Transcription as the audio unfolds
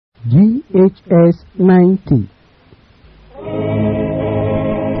GHS90.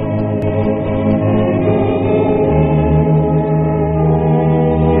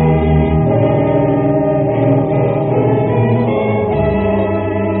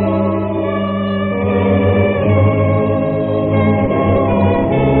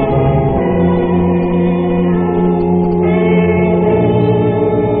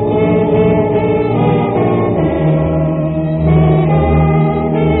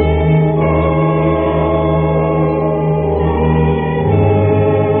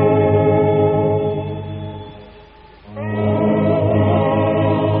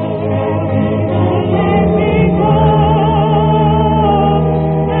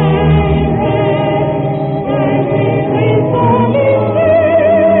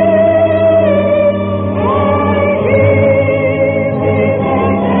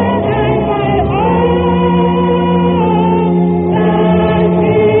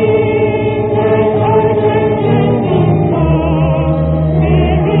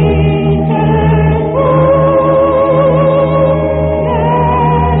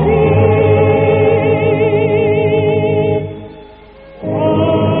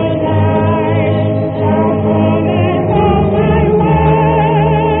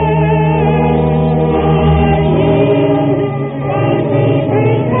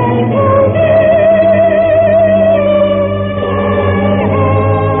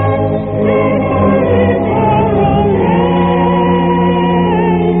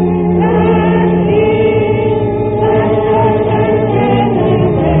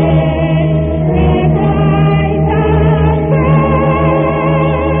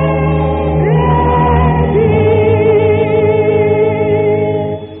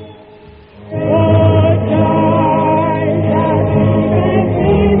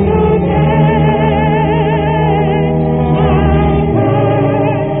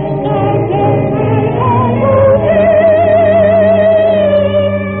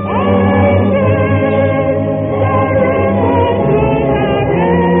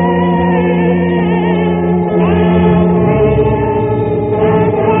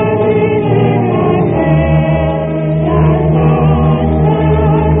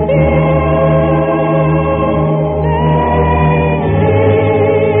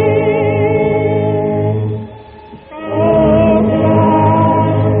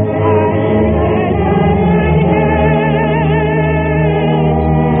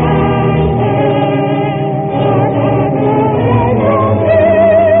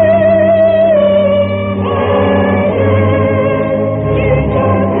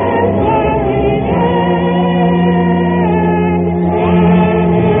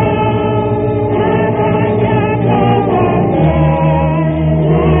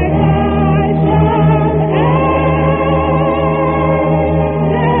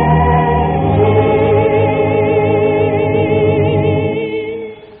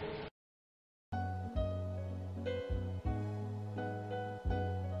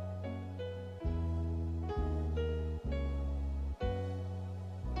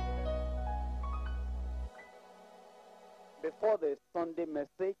 Before the Sunday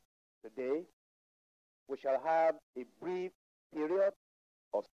message today, we shall have a brief period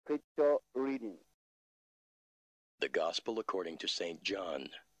of scripture reading. The Gospel according to St. John.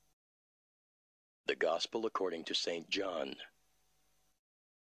 The Gospel according to St. John.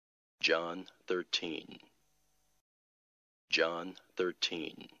 John 13. John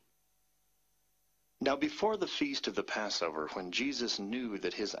 13. Now before the feast of the Passover, when Jesus knew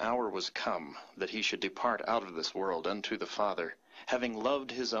that his hour was come, that he should depart out of this world unto the Father, having loved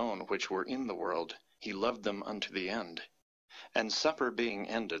his own which were in the world, he loved them unto the end. And supper being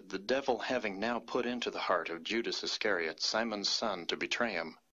ended, the devil having now put into the heart of Judas Iscariot, Simon's son, to betray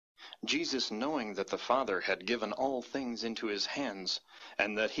him, Jesus, knowing that the Father had given all things into his hands,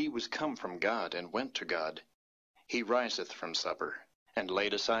 and that he was come from God and went to God, he riseth from supper, and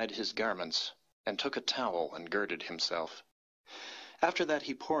laid aside his garments, and took a towel, and girded himself. After that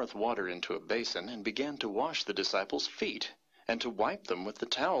he poureth water into a basin, and began to wash the disciples' feet, and to wipe them with the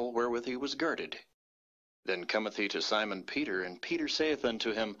towel wherewith he was girded. Then cometh he to Simon Peter, and Peter saith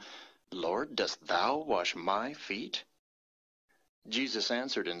unto him, Lord, dost thou wash my feet? Jesus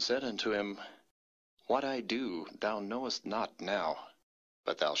answered and said unto him, What I do thou knowest not now,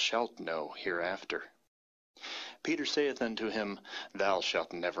 but thou shalt know hereafter. Peter saith unto him, Thou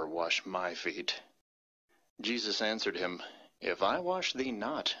shalt never wash my feet. Jesus answered him, If I wash thee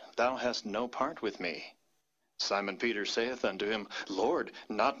not, thou hast no part with me. Simon Peter saith unto him, Lord,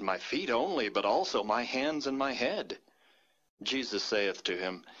 not my feet only, but also my hands and my head. Jesus saith to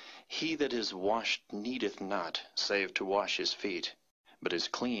him, He that is washed needeth not, save to wash his feet, but is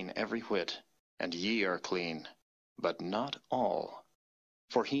clean every whit. And ye are clean, but not all.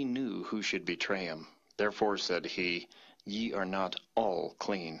 For he knew who should betray him. Therefore said he, Ye are not all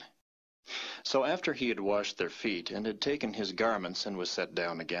clean. So after he had washed their feet, and had taken his garments, and was set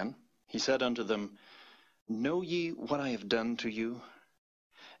down again, he said unto them, Know ye what I have done to you?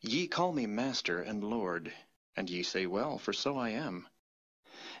 Ye call me Master and Lord, and ye say well, for so I am.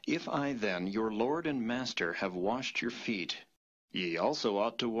 If I then, your Lord and Master, have washed your feet, ye also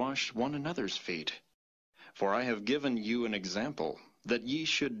ought to wash one another's feet. For I have given you an example, that ye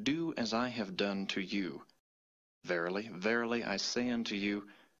should do as I have done to you. Verily, verily, I say unto you,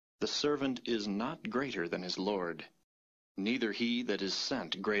 the servant is not greater than his Lord, neither he that is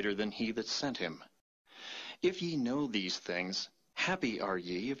sent greater than he that sent him. If ye know these things, happy are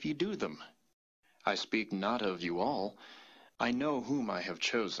ye if ye do them. I speak not of you all. I know whom I have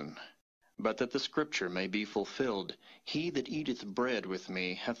chosen. But that the scripture may be fulfilled, he that eateth bread with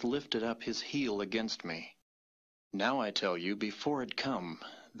me hath lifted up his heel against me. Now I tell you before it come,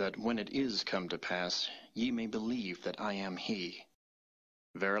 that when it is come to pass, ye may believe that I am he.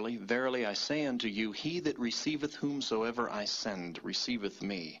 Verily, verily, I say unto you, he that receiveth whomsoever I send receiveth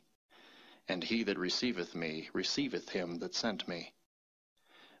me, and he that receiveth me receiveth him that sent me.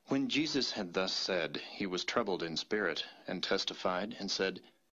 When Jesus had thus said, he was troubled in spirit, and testified, and said,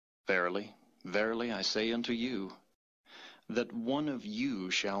 Verily, verily, I say unto you, that one of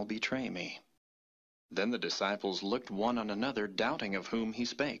you shall betray me. Then the disciples looked one on another, doubting of whom he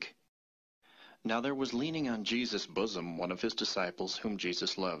spake. Now there was leaning on Jesus' bosom one of his disciples whom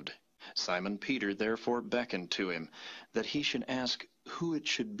Jesus loved. Simon Peter therefore beckoned to him, that he should ask who it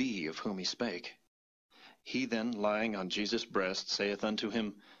should be of whom he spake. He then, lying on Jesus' breast, saith unto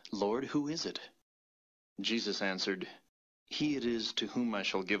him, Lord, who is it? Jesus answered, He it is to whom I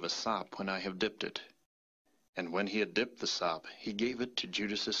shall give a sop when I have dipped it. And when he had dipped the sop, he gave it to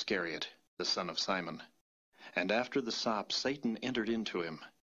Judas Iscariot, the son of Simon. And after the sop Satan entered into him.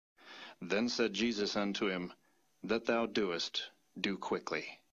 Then said Jesus unto him, That thou doest, do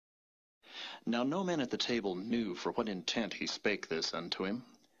quickly. Now no man at the table knew for what intent he spake this unto him.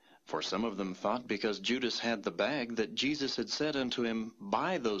 For some of them thought, because Judas had the bag, that Jesus had said unto him,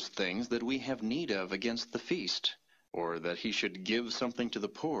 Buy those things that we have need of against the feast, or that he should give something to the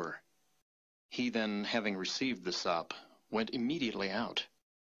poor. He then, having received the sop, went immediately out,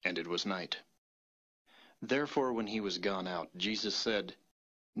 and it was night. Therefore when he was gone out, Jesus said,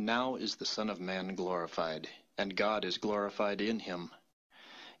 Now is the Son of Man glorified, and God is glorified in him.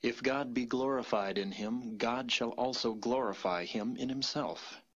 If God be glorified in him, God shall also glorify him in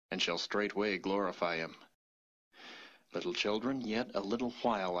himself, and shall straightway glorify him. Little children, yet a little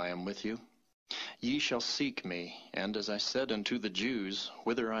while I am with you. Ye shall seek me, and as I said unto the Jews,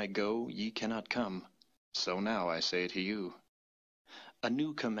 Whither I go, ye cannot come. So now I say to you. A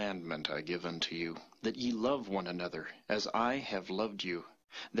new commandment I give unto you, that ye love one another, as I have loved you,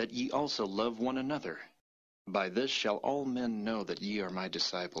 that ye also love one another. By this shall all men know that ye are my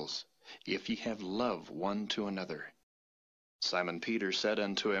disciples, if ye have love one to another. Simon Peter said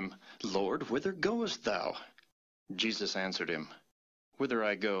unto him, Lord, whither goest thou? Jesus answered him, Whither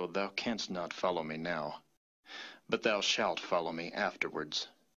I go, thou canst not follow me now, but thou shalt follow me afterwards.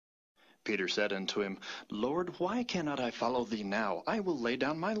 Peter said unto him, Lord, why cannot I follow thee now? I will lay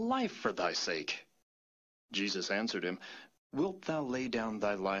down my life for thy sake. Jesus answered him, Wilt thou lay down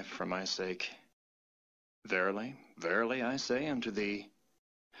thy life for my sake? Verily, verily, I say unto thee,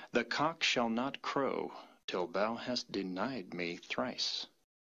 the cock shall not crow till thou hast denied me thrice.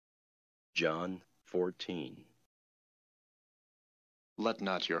 John 14. Let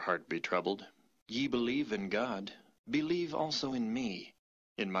not your heart be troubled. Ye believe in God, believe also in me.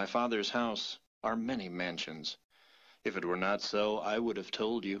 In my Father's house are many mansions. If it were not so, I would have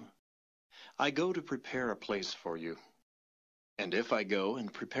told you. I go to prepare a place for you. And if I go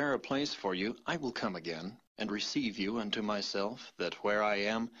and prepare a place for you, I will come again, and receive you unto myself, that where I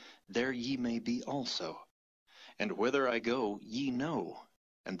am, there ye may be also. And whither I go, ye know,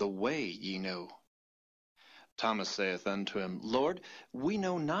 and the way ye know. Thomas saith unto him, Lord, we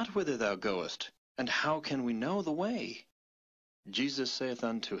know not whither thou goest, and how can we know the way? Jesus saith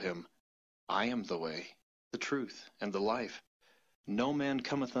unto him, I am the way, the truth, and the life. No man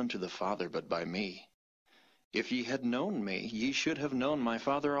cometh unto the Father but by me. If ye had known me, ye should have known my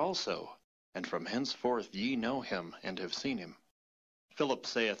Father also, and from henceforth ye know him, and have seen him. Philip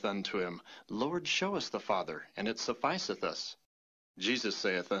saith unto him, Lord, show us the Father, and it sufficeth us. Jesus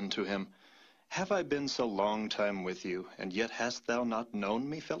saith unto him, Have I been so long time with you, and yet hast thou not known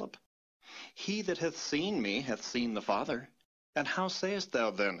me, Philip? He that hath seen me hath seen the Father. And how sayest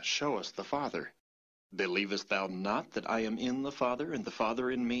thou then, Show us the Father? Believest thou not that I am in the Father, and the Father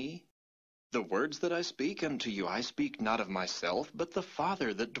in me? The words that I speak unto you, I speak not of myself, but the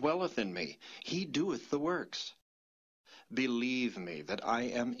Father that dwelleth in me, he doeth the works. Believe me that I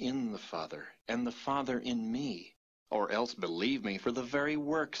am in the Father, and the Father in me, or else believe me for the very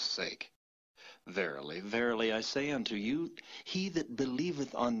works' sake. Verily, verily, I say unto you, he that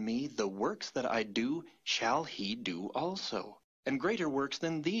believeth on me, the works that I do, shall he do also. And greater works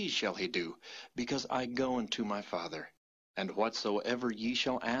than these shall he do, because I go unto my Father. And whatsoever ye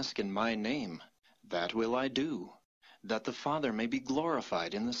shall ask in my name, that will I do, that the Father may be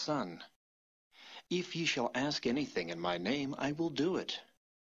glorified in the Son. If ye shall ask anything in my name, I will do it.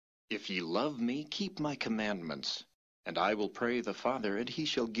 If ye love me, keep my commandments. And I will pray the Father, and he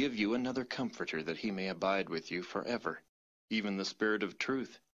shall give you another Comforter, that he may abide with you forever, even the Spirit of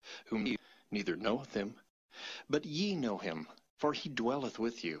truth, whom ye neither knoweth him, but ye know him, for he dwelleth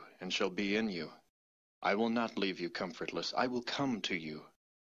with you, and shall be in you. I will not leave you comfortless, I will come to you.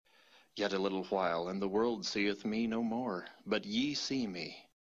 Yet a little while, and the world seeth me no more, but ye see me.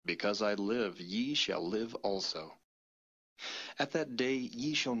 Because I live, ye shall live also. At that day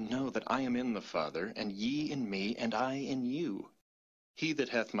ye shall know that I am in the Father, and ye in me, and I in you. He that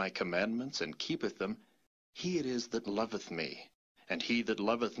hath my commandments, and keepeth them, he it is that loveth me. And he that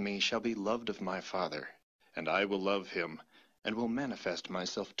loveth me shall be loved of my Father, and I will love him, and will manifest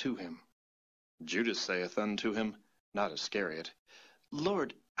myself to him. Judas saith unto him, not Iscariot,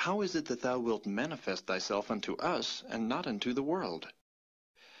 Lord, how is it that thou wilt manifest thyself unto us, and not unto the world?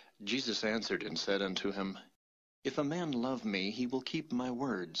 Jesus answered and said unto him, If a man love me, he will keep my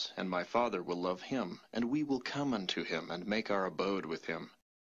words, and my Father will love him, and we will come unto him, and make our abode with him.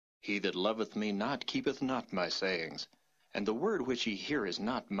 He that loveth me not keepeth not my sayings, and the word which ye hear is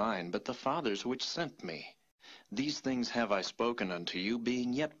not mine, but the Father's which sent me. These things have I spoken unto you,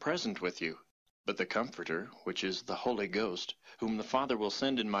 being yet present with you. But the Comforter, which is the Holy Ghost, whom the Father will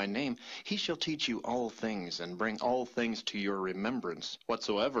send in my name, he shall teach you all things, and bring all things to your remembrance,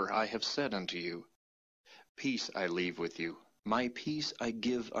 whatsoever I have said unto you. Peace I leave with you, my peace I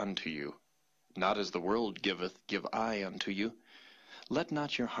give unto you. Not as the world giveth, give I unto you. Let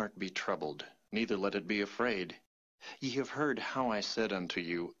not your heart be troubled, neither let it be afraid. Ye have heard how I said unto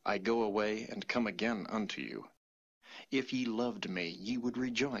you, I go away, and come again unto you. If ye loved me, ye would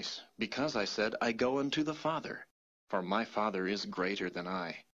rejoice, because I said, I go unto the Father. For my Father is greater than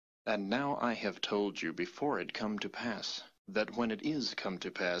I. And now I have told you before it come to pass, that when it is come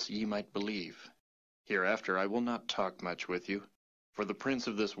to pass ye might believe. Hereafter I will not talk much with you, for the prince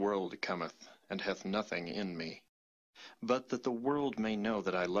of this world cometh, and hath nothing in me. But that the world may know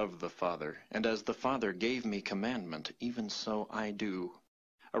that I love the Father, and as the Father gave me commandment, even so I do.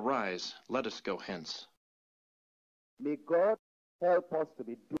 Arise, let us go hence. May God help us to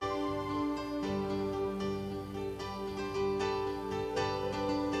be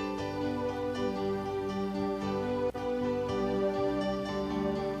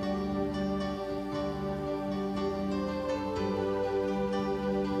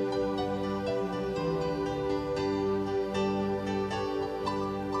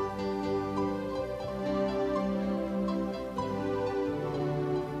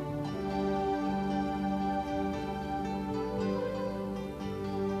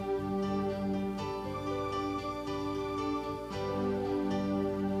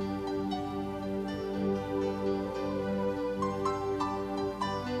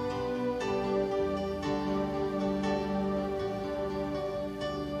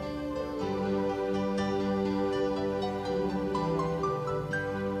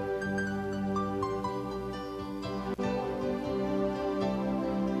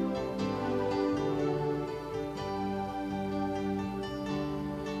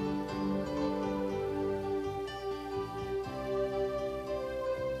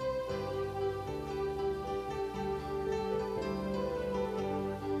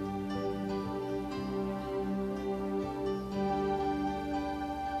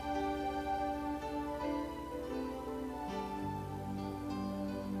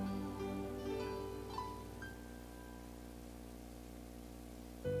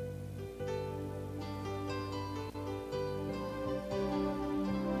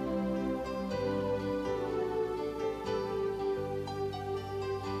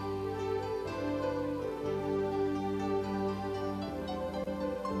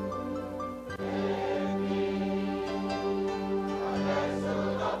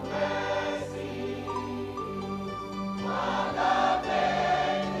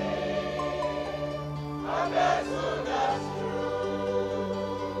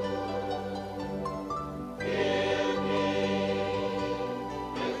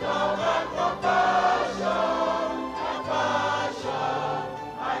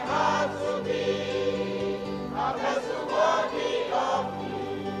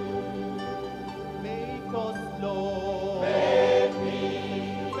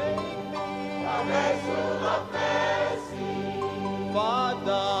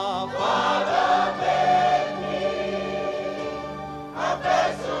Father, Father, make me a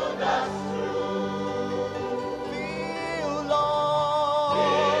vessel that's true. Fill, Lord,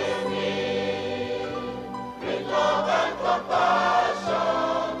 fill me with love and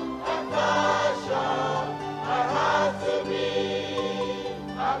compassion and passion. My heart to be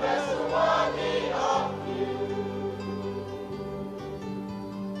a vessel worthy of you.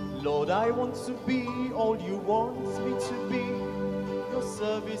 Lord, I want to be all you want me to be. Your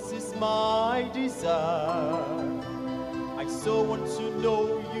service is my desire. I so want to know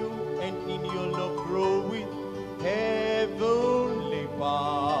you and in your love grow with heavenly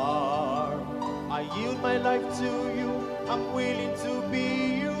power. I yield my life to you. I'm willing to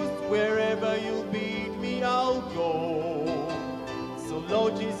be used. Wherever you lead me, I'll go. So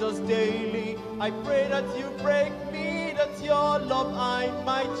Lord Jesus, daily I pray that you break me, that your love I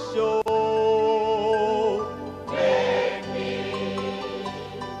might show. Make me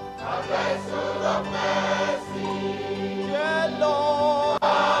a vessel of mercy. Yeah, Lord.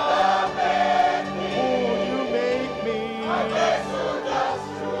 Father, make me. Will you make me a vessel that's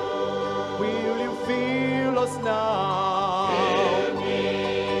true? Will you fill us now? Fill me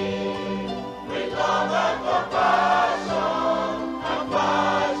with love and compassion and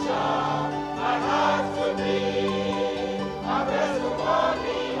passion. My heart to be a vessel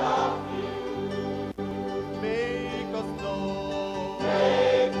worthy of you. Make us, Lord.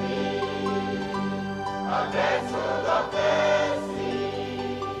 Make me a vessel of mercy.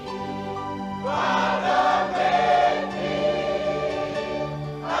 Father, make me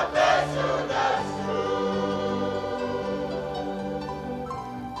a vessel that's true.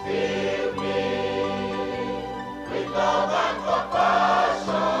 Fill me with love and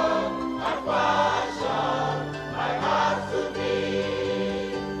compassion and passion. My heart to be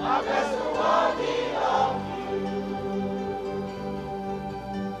a vessel worthy of you.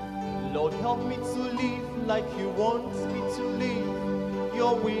 Lord, help me to live like you want me to live.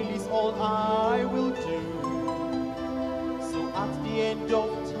 Your will is all I will do. So at the end of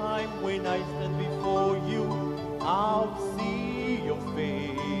time, when I stand before you, I'll see your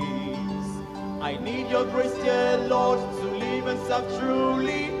face. I need your grace, dear Lord, to live and serve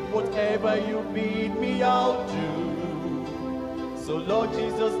truly. Whatever you bid me, I'll do. So Lord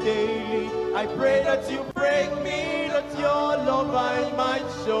Jesus, daily I pray that you break me, that your love I might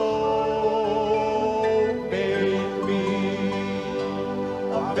show. Make me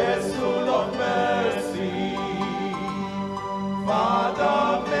a vessel of mercy.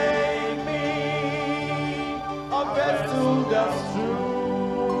 Father, make me a vessel that's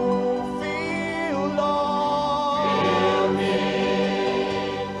true. Fill, Lord, fill me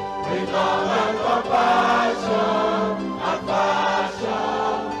with love and compassion and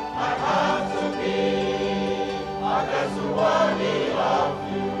passion. My heart to be a vessel worthy of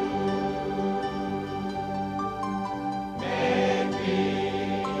you. Make me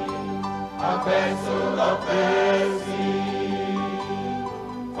a vessel of mercy.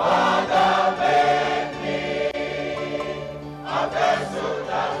 Father, make me a vessel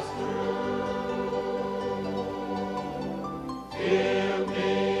that's true. Fill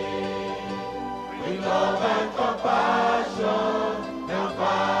me with love and compassion and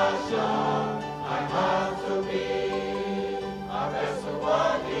passion. My heart to be a vessel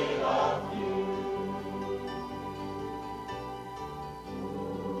worthy of you.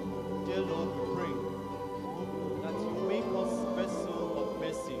 Dear Lord, we pray that you make us vessel of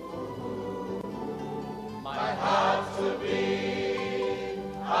mercy. My heart to be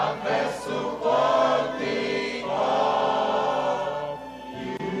a vessel worthy of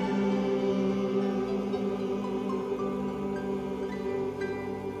you.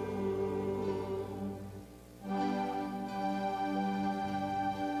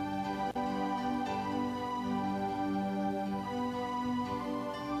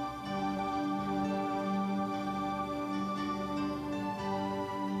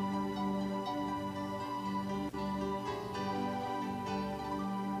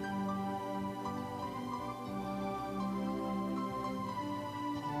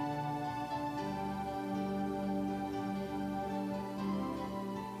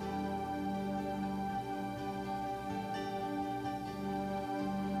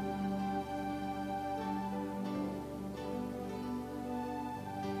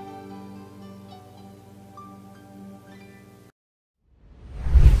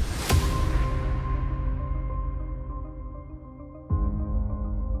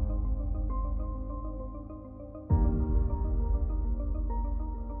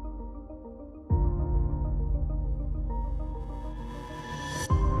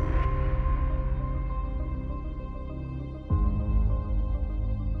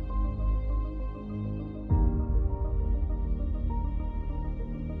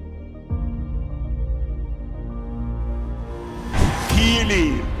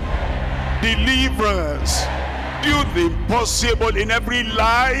 healing, deliverance. Do the impossible in every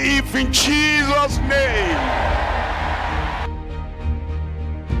life in Jesus' name.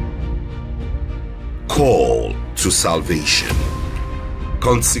 Call to salvation.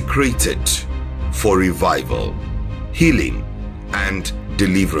 Consecrated for revival, healing, and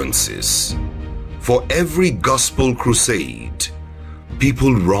deliverances. For every gospel crusade,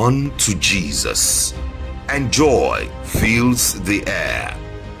 people run to Jesus, and joy fills the air.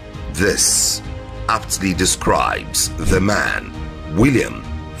 This aptly describes the man, William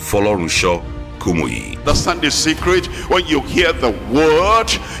Folorunso Kumuyi. Understand the secret? When you hear the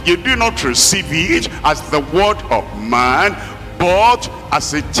word, you do not receive it as the word of man, but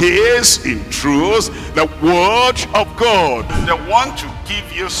as it is in truth, the word of God. The one to give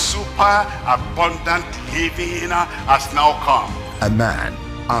you super abundant living has now come. A man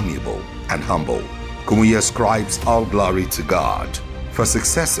amiable and humble, Kumuyi ascribes all glory to God for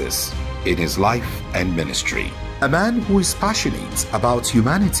successes in his life and ministry. A man who is passionate about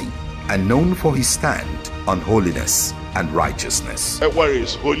humanity and known for his stand on holiness and righteousness. Where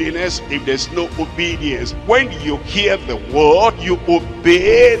is holiness if there's no obedience? When you hear the word, you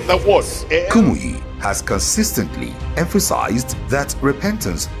obey the word. Kumuyi has consistently emphasized that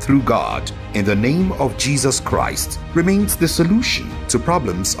repentance through God in the name of Jesus Christ remains the solution to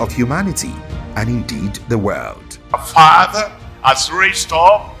problems of humanity and indeed the world. The Father has raised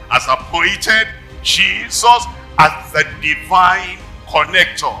up, has appointed Jesus as the divine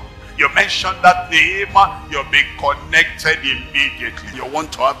connector. You mention that name, you'll be connected immediately. You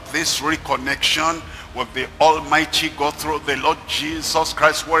want to have this reconnection with the Almighty God through the Lord Jesus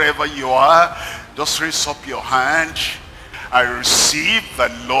Christ. Wherever you are, just raise up your hand. I receive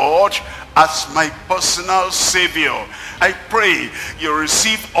the Lord as my personal Savior. I pray you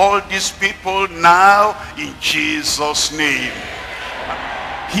receive all these people now in Jesus' name.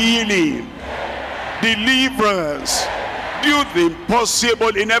 Healing, deliverance, do the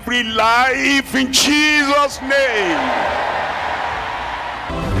impossible in every life in Jesus' name.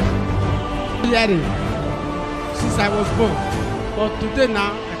 Since I was born, but today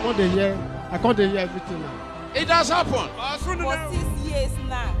now I can't hear everything now. It has happened. For 6 years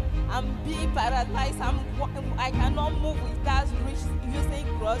now, I'm being paralyzed. I cannot move without using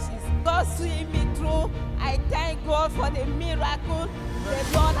crutches. God see me through. I thank God for the miracle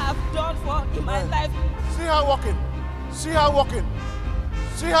the Lord have done in my life. See her walking. See her walking.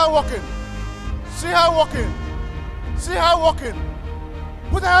 See her walking. See her walking. See her walking.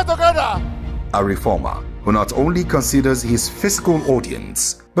 Put her hands together. A reformer who not only considers his physical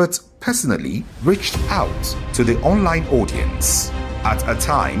audience, but personally reached out to the online audience. At a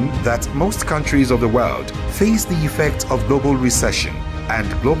time that most countries of the world face the effect of global recession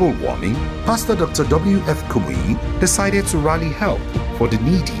and global warming, Pastor Dr. W.F. Kumuyi decided to rally help for the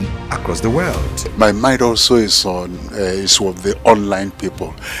needy across the world. My mind also is with the online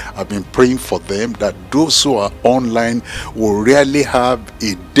people. I've been praying for them that those who are online will really have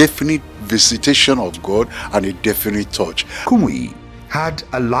a definite visitation of God and a definite touch. Kumuyi had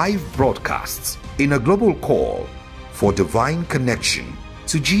a live broadcast in a global call for divine connection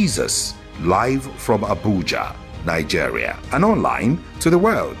to Jesus, live from Abuja, Nigeria, and online to the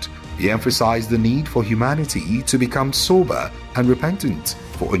world. He emphasized the need for humanity to become sober and repentant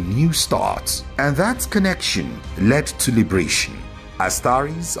for a new start. And that connection led to liberation, as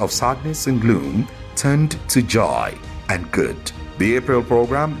stories of sadness and gloom turned to joy and good. The April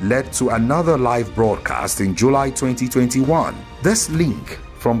program led to another live broadcast in July 2021. This link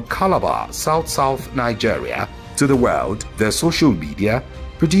from Calabar, South Nigeria, to the world, their social media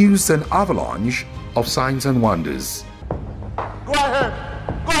produced an avalanche of signs and wonders. Go ahead.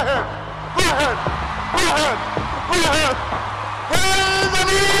 Go ahead. Go ahead. Go ahead. Go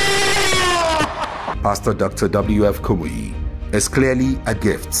ahead. Pastor Dr. W.F. Kumuyi is clearly a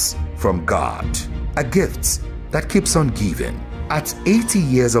gift from God, a gift that keeps on giving. At 80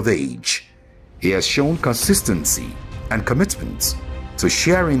 years of age, he has shown consistency and commitment to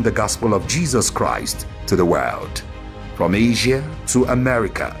sharing the gospel of Jesus Christ to the world, from Asia to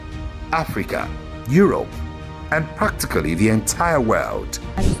America, Africa, Europe, and practically the entire world.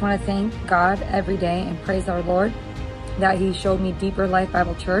 I just want to thank God every day and praise our Lord that He showed me Deeper Life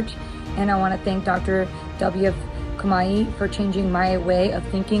Bible Church. And I want to thank Dr. W.F. Kumuyi for changing my way of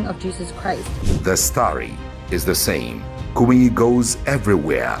thinking of Jesus Christ. The story is the same. Kumuyi goes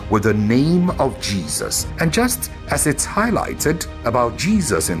everywhere with the name of Jesus. And just as it's highlighted about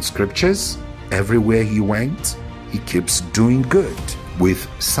Jesus in scriptures, everywhere he went, he keeps doing good, with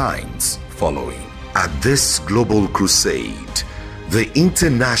signs following. At this global crusade, the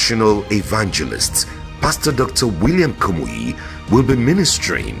international evangelist, Pastor Dr. William Kumuyi, will be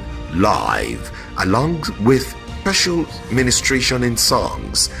ministering live, along with special ministration in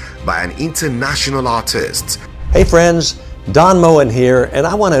songs by an international artist. Hey friends, Don Moen here, and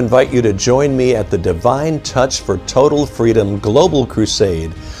I want to invite you to join me at the Divine Touch for Total Freedom Global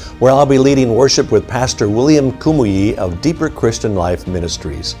Crusade, where I'll be leading worship with Pastor William Kumuyi of Deeper Christian Life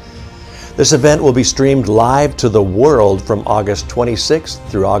Ministries. This event will be streamed live to the world from August 26th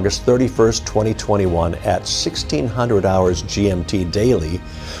through August 31st, 2021 at 1600 hours GMT daily,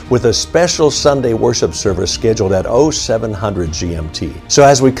 with a special Sunday worship service scheduled at 0700 GMT. So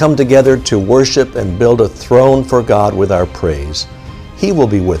as we come together to worship and build a throne for God with our praise, He will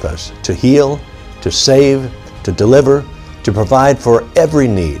be with us to heal, to save, to deliver, to provide for every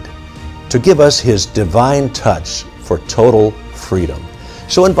need, to give us His divine touch for total freedom.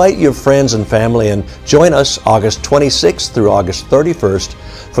 So invite your friends and family and join us August 26th through August 31st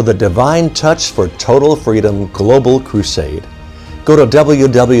for the Divine Touch for Total Freedom Global Crusade. Go to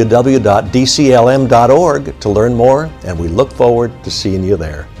www.dclm.org to learn more, and we look forward to seeing you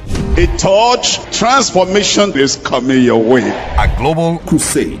there. A touch transformation is coming your way. A global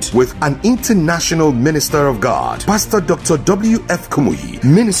crusade with an international minister of God, Pastor Dr. W.F. Kumuyi,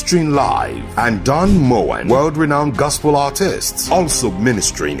 ministering live, and Don Moen, world-renowned gospel artists, also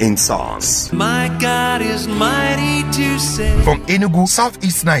ministering in songs. My God is mighty to save. From Enugu,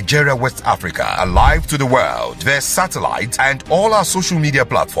 Southeast Nigeria, West Africa, alive to the world, via satellite and all our social media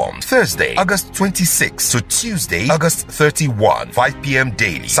platforms. Thursday, August 26 to Tuesday, August 31, 5 p.m.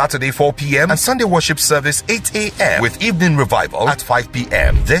 daily. Saturday 4 p.m. and Sunday worship service 8 a.m. with evening revival at 5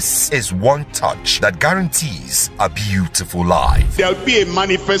 p.m. This is one touch that guarantees a beautiful life. There'll be a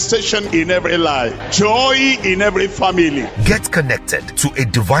manifestation in every life, joy in every family. Get connected to a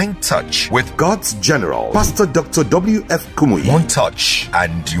divine touch with God's General, Pastor Dr. W.F. Kumuyi. One touch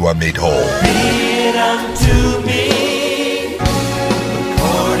and you are made whole. Be it unto me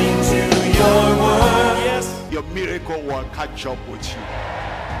according to your word. Yes, your miracle will catch up with you.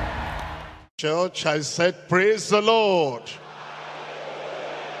 Church, I said, praise the Lord.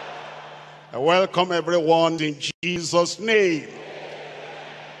 I welcome everyone in Jesus' name.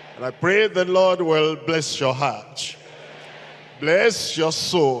 And I pray the Lord will bless your heart, bless your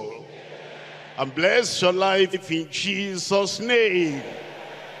soul, and bless your life in Jesus' name.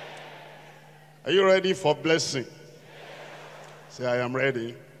 Are you ready for blessing? Say, I am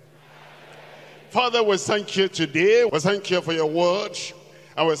ready. Father, we thank you today. We thank you for your word.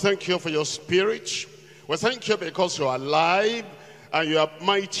 And we thank you for your spirit. We thank you because you are alive and you are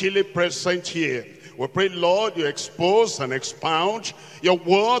mightily present here. We pray, Lord, you expose and expound your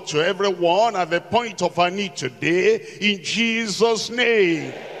word to everyone at the point of our need today, in Jesus'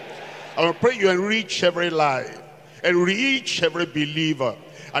 name. And we pray you enrich every life, enrich every believer.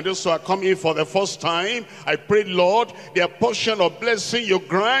 And those who are coming for the first time, I pray, Lord, their portion of blessing you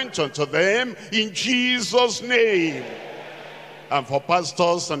grant unto them, in Jesus' name. And for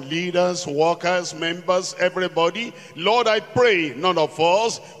pastors and leaders, workers, members, everybody, Lord, I pray none of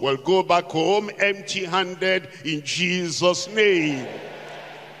us will go back home empty-handed, in Jesus' name.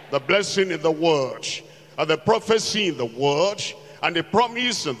 The blessing in the word, and the prophecy in the word, and the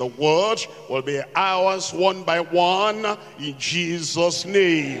promise in the word will be ours one by one, in Jesus'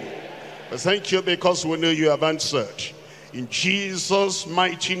 name. But thank you because we know you have answered. In Jesus'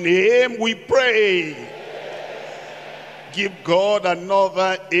 mighty name we pray. Give God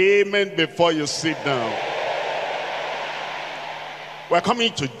another amen before you sit down. We're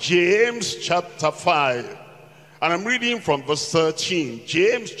coming to James chapter 5. And I'm reading from verse 13.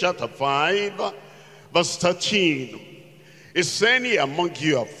 James chapter 5, verse 13. Is any among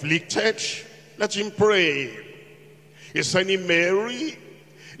you afflicted? Let him pray. Is any merry?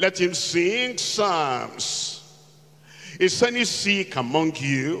 Let him sing psalms. Is any sick among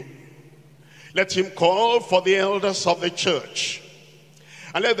you? Let him call for the elders of the church,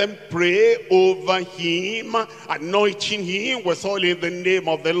 and let them pray over him, anointing him with oil in the name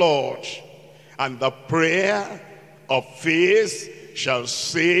of the Lord. And the prayer of faith shall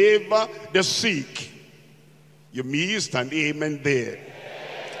save the sick. You missed an amen there.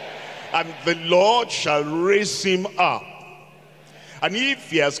 And the Lord shall raise him up. And if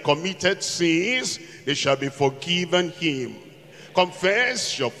he has committed sins, they shall be forgiven him.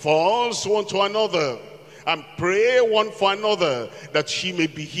 Confess your faults one to another, and pray one for another, that she may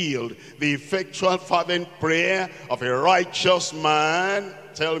be healed. The effectual fervent prayer of a righteous man,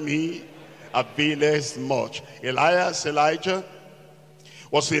 tell me, availeth much. Elijah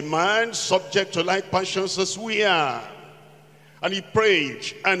was a man subject to like passions as we are, and he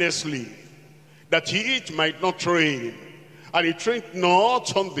prayed earnestly that it might not rain. And it rained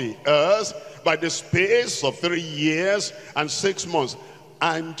not on the earth, by the space of 3 years and 6 months.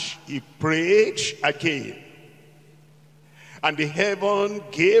 And he prayed again. And the heaven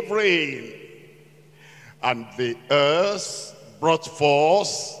gave rain, and the earth brought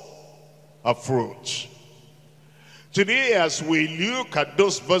forth a fruit. Today, as we look at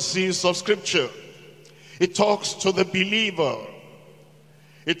those verses of scripture, it talks to the believer.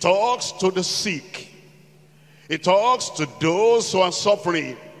 It talks to the sick. It talks to those who are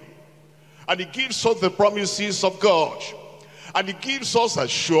suffering. And it gives us the promises of God. And it gives us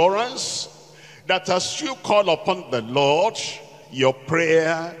assurance that as you call upon the Lord, your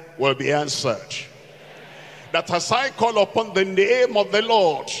prayer will be answered. That as I call upon the name of the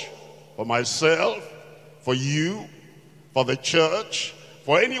Lord, for myself, for you, for the church,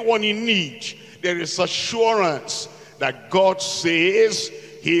 for anyone in need, there is assurance that God says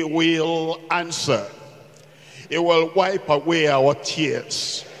he will answer. He will wipe away our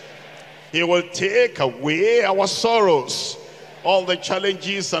tears. He will take away our sorrows. All the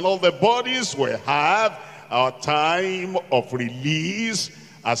challenges and all the bodies we have, our time of release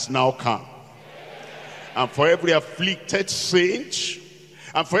has now come. And for every afflicted saint,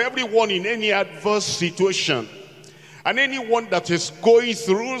 and for everyone in any adverse situation, and anyone that is going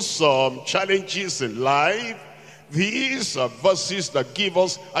through some challenges in life, these are verses that give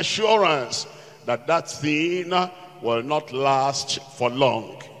us assurance that that thing will not last for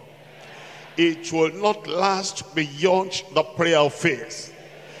long. It will not last beyond the prayer of faith.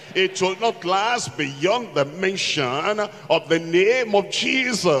 It will not last beyond the mention of the name of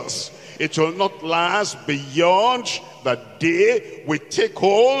Jesus. It will not last beyond the day we take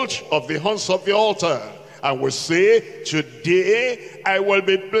hold of the horns of the altar and we say, today I will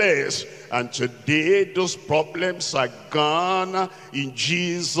be blessed. And today those problems are gone in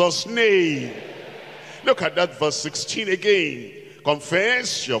Jesus' name. Look at that verse 16 again.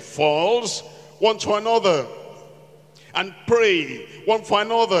 Confess your faults one to another, and pray one for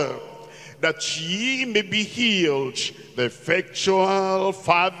another, that ye may be healed. The effectual,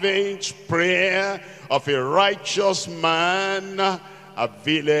 fervent prayer of a righteous man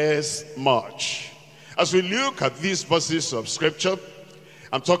availeth much. As we look at these verses of scripture,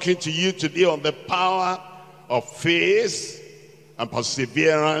 I'm talking to you today on the power of faith and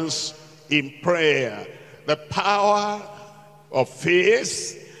perseverance in prayer. The power of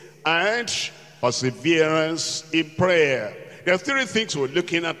faith and perseverance in prayer. There are three things we're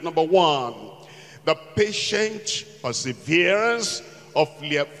looking at. Number one, the patient perseverance of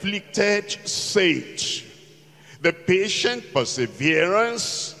the afflicted saint. The patient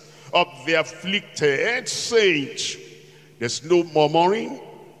perseverance of the afflicted saint. There's no murmuring.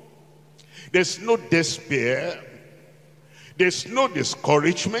 There's no despair. There's no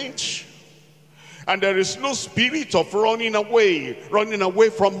discouragement. And there is no spirit of running away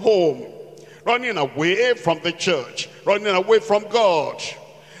from home, running away from the church, running away from God.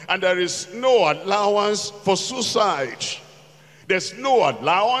 And there is no allowance for suicide. There's no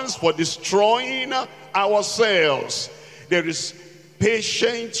allowance for destroying ourselves. There is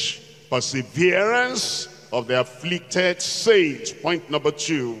patient perseverance of the afflicted saint. Point number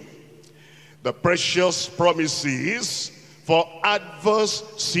two, the precious promises for adverse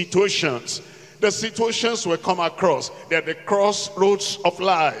situations. The situations we come across, they're the crossroads of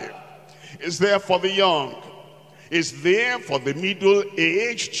life. It's there for the young. It's there for the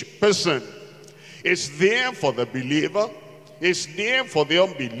middle-aged person. It's there for the believer. It's there for the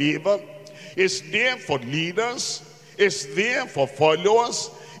unbeliever. It's there for leaders. It's there for followers.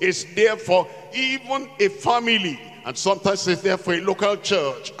 It's there for even a family. And sometimes it's there for a local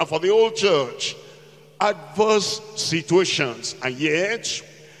church and for the old church. Adverse situations. And yet,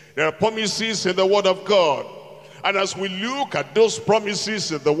 there are promises in the Word of God. And as we look at those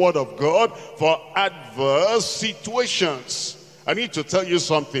promises in the Word of God for adverse situations, I need to tell you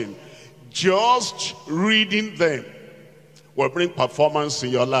something. Just reading them will bring performance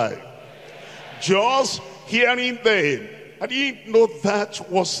in your life. Just hearing them, I didn't know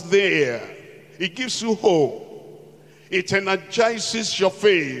that was there. It gives you hope. It energizes your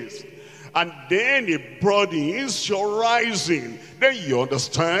faith. And then it broadens your rising. Then you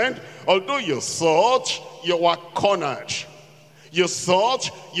understand, although you thought you were cornered, you thought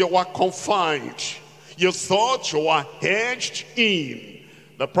you were confined, you thought you were hedged in,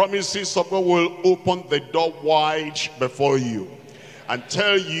 the promises of God will open the door wide before you and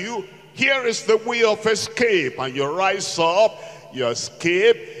tell you, here is the way of escape. And you rise up, you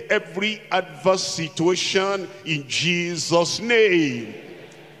escape every adverse situation in Jesus' name.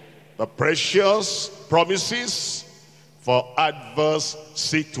 The precious promises for adverse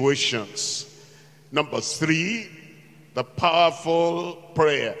situations. Number three, the powerful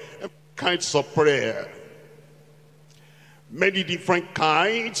prayer. kinds of prayer. Many different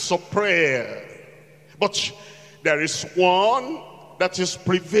kinds of prayer. But there is one that is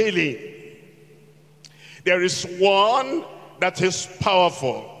prevailing. There is one that is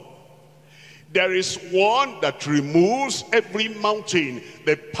powerful. There is one that removes every mountain.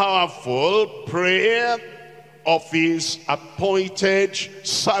 The powerful prayer of his appointed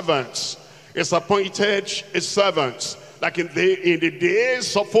servants. His appointed servants. Like in the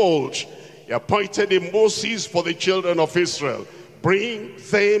days of old, he appointed Moses for the children of Israel. Bring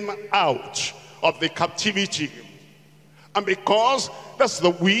them out of the captivity. And because that's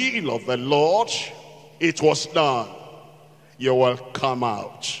the will of the Lord, it was done. You will come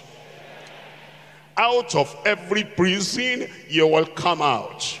out. Out of every prison, you will come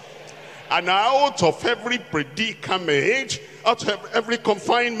out. And out of every predicament, out of every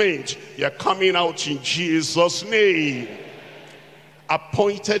confinement, you're coming out in Jesus' name.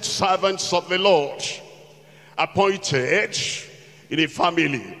 Appointed servants of the Lord. Appointed in a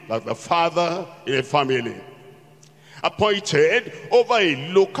family, like the father in a family. Appointed over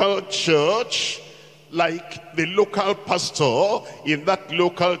a local church, like the local pastor in that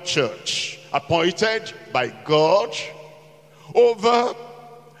local church. Appointed by God over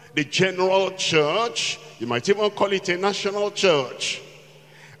the general church. You might even call it a national church.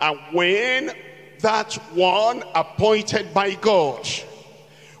 And when that one appointed by God,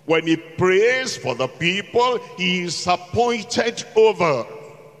 when he prays for the people, he is appointed over.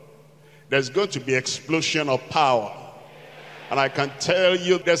 There's going to be explosion of power. And I can tell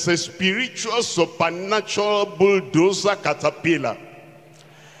you, there's a spiritual, supernatural bulldozer caterpillar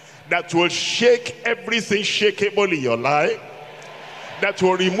that will shake everything shakeable in your life, that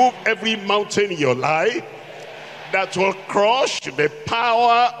will remove every mountain in your life, that will crush the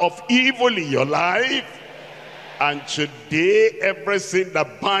power of evil in your life. And today, everything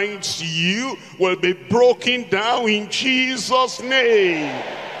that binds you will be broken down in Jesus' name.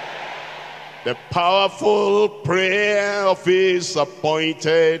 The powerful prayer of his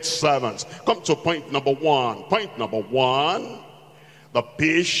appointed servants. Come to point number one. Point number one, the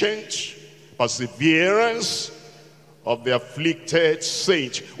patient perseverance of the afflicted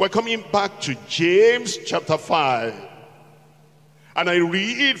saint. We're coming back to James chapter 5. And I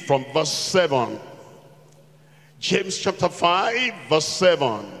read from verse 7. James chapter 5 verse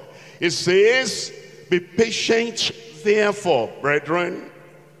 7. It says, be patient therefore, brethren,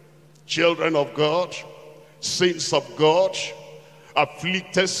 children of God, saints of God,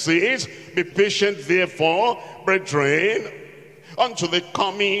 afflicted saints, be patient therefore, brethren, unto the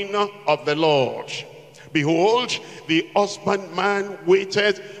coming of the Lord. Behold, the husbandman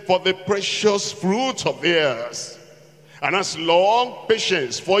waited for the precious fruit of the earth, and has long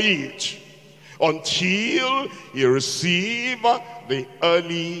patience for it, until he receive the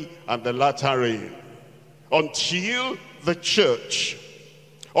early and the latter rain. Until the church,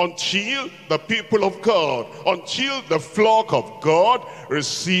 until the people of God, until the flock of God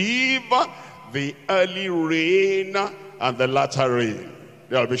receive the early rain and the latter rain.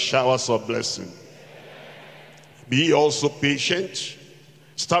 There will be showers of blessing. Be also patient.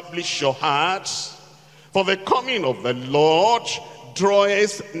 Establish your hearts. For the coming of the Lord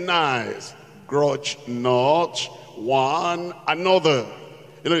draweth nigh. Grudge not one another.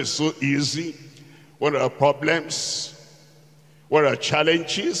 You know, it's so easy when there are problems, when there are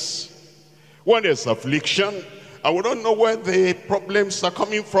challenges, when there's affliction, and we don't know where the problems are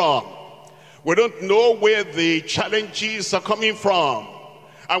coming from. We don't know where the challenges are coming from.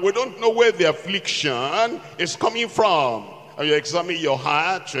 And we don't know where the affliction is coming from. And you examine your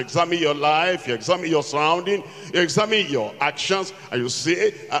heart, you examine your life, you examine your surrounding, you examine your actions, and you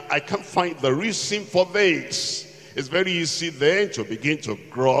say, I can't find the reason for this. It's very easy then to begin to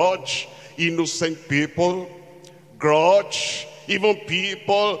grudge innocent people, grudge even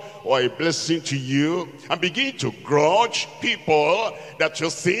people who are a blessing to you, and begin to grudge people that you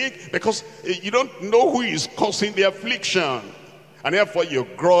think, because you don't know who is causing the affliction. And therefore you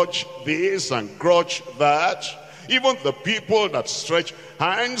grudge this and grudge that. Even the people that stretch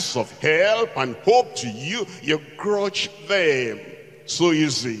hands of help and hope to you, you grudge them. So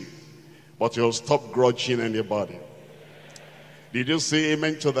easy. But you'll stop grudging anybody. Did you say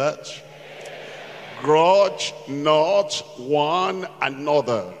amen to that? Grudge not one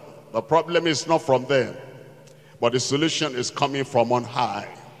another. The problem is not from them, but the solution is coming from on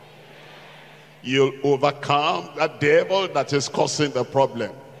high. You'll overcome that devil that is causing the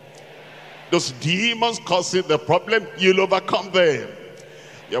problem. Those demons causing the problem, you'll overcome them.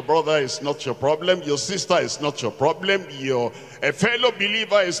 Your brother is not your problem. Your sister is not your problem. Your fellow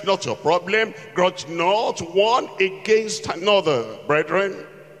believer is not your problem. Grudge not one against another, brethren.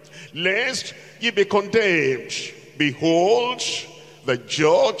 lest ye be condemned. Behold, the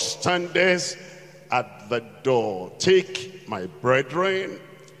judge standeth at the door. Take, my brethren,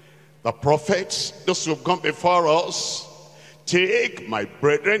 the prophets, those who have gone before us, take, my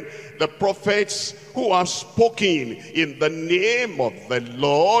brethren, the prophets who have spoken in the name of the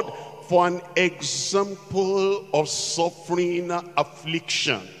Lord for an example of suffering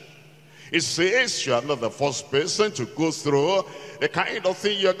affliction. It says you are not the first person to go through the kind of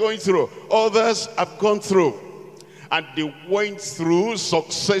thing you're going through. Others have gone through, and they went through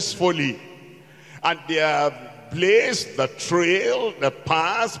successfully, and they have blazed the trail, the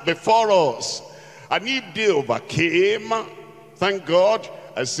path before us. And if they overcame, thank God,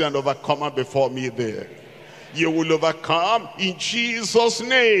 I see an overcomer before me there. You will overcome in Jesus'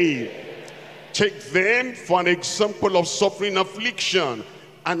 name. Take them for an example of suffering, affliction,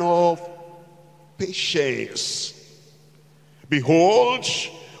 and of patience. Behold,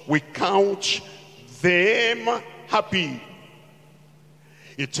 we count them happy.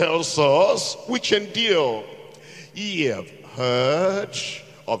 It tells us, which endure. Ye have heard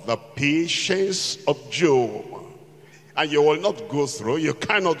of the patience of Job. And you will not go through, you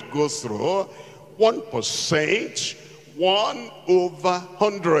cannot go through 1%,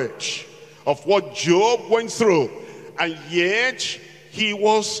 1/100 of what Job went through. And yet, he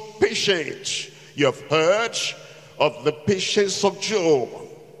was patient. You have heard of the patience of Job.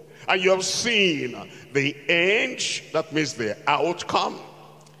 And you have seen the end, that means the outcome,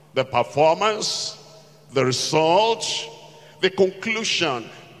 the performance, the result, the conclusion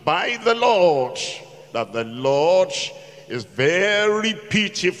by the Lord, that the Lord is very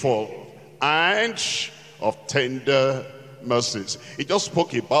pitiful and of tender mercies. He just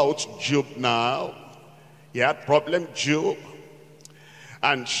spoke about Job now. He had problem, Job.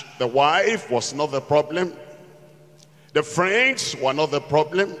 And the wife was not the problem. The friends were not the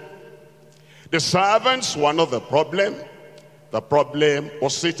problem. The servants were not the problem. The problem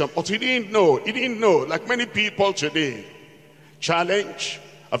was Satan. But he didn't know. He didn't know, like many people today. Challenge,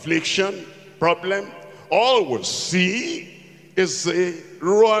 affliction, problem. All we see is the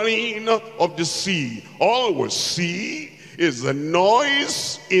roaring of the sea. All we see is the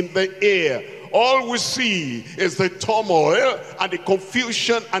noise in the air. All we see is the turmoil and the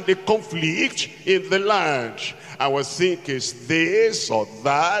confusion and the conflict in the land. And we think it's this or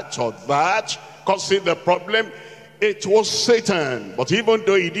that causing the problem. It was Satan. But even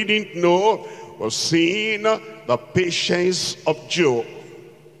though he didn't know, we're seeing the patience of Job.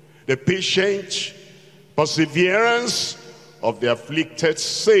 The patient perseverance of the afflicted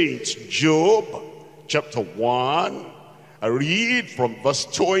saints. Job chapter 1, I read from verse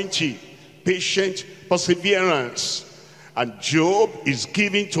 20. Patient perseverance. And Job is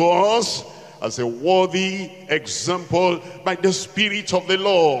given to us as a worthy example by the Spirit of the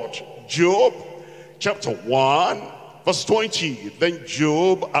Lord. Job chapter 1 verse 20. Then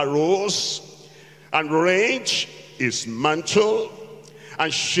Job arose and rent his mantle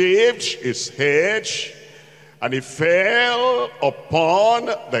and shaved his head, and he fell upon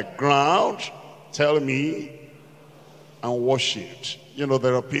the ground, tell me, and worshipped. You know,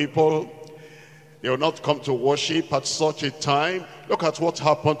 there are people, they will not come to worship at such a time. Look at what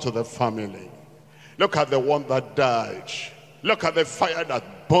happened to the family. Look at the one that died. Look at the fire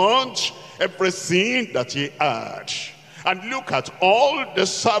that burnt everything that he had. And look at all the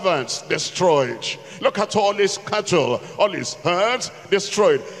servants destroyed. Look at all his cattle, all his herds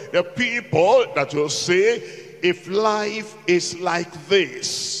destroyed. The people that will say, if life is like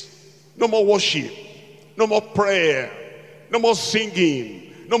this, no more worship, no more prayer, no more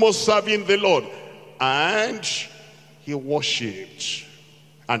singing, no more serving the Lord. And he worshipped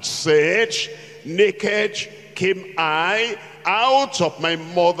and said, naked came I out of my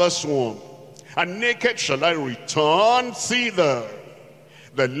mother's womb, and naked shall I return thither.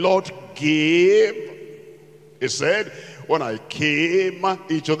 The Lord gave. He said, when I came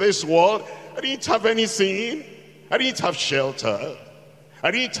into this world, I didn't have anything. I didn't have shelter.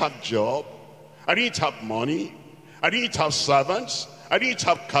 I didn't have job. I didn't have money. I didn't have servants. I didn't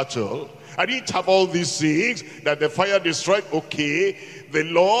have cattle. I didn't have all these things that the fire destroyed. Okay, the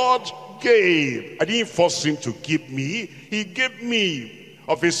Lord gave. I didn't force him to give me. He gave me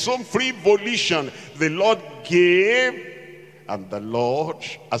of his own free volition. The Lord gave, and the Lord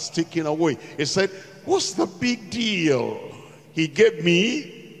has taken away. He said, what's the big deal? He gave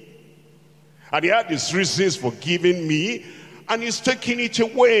me, and he had his reasons for giving me, and he's taking it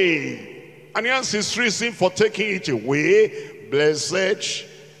away. And he has his reason for taking it away. Blessed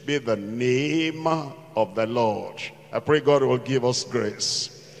be the name of the Lord. I pray God will give us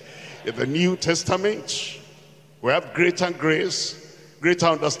grace. In the New Testament, we have greater grace, greater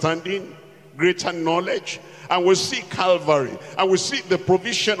understanding, greater knowledge, and we see Calvary, and we see the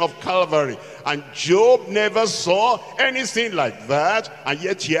provision of Calvary. And Job never saw anything like that, and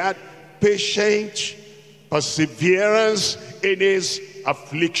yet he had patient perseverance in his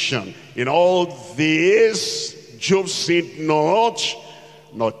affliction. In all this, Job sinned not,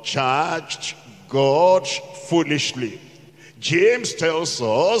 nor charged God foolishly. James tells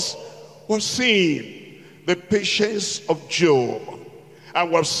us we've seen the patience of Job,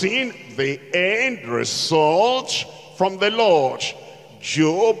 and we've seen the end result from the Lord.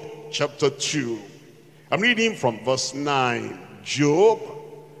 Job chapter 2. I'm reading from verse 9. Job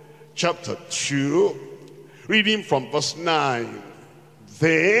chapter 2, reading from verse 9.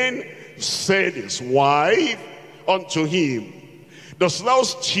 Then said his wife unto him, dost thou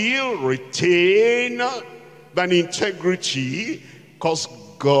still retain thine integrity, curse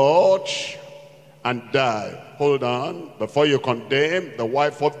God and die? Hold on, before you condemn the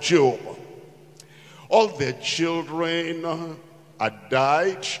wife of Job. All their children had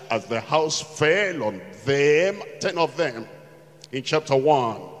died as the house fell on them, 10 of them. In chapter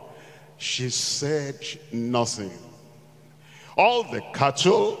 1, she said nothing. All the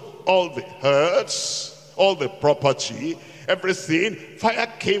cattle, all the herds, all the property, everything, fire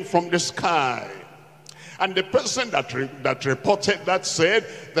came from the sky. And the person that reported that said,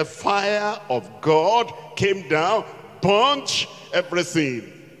 the fire of God came down, burnt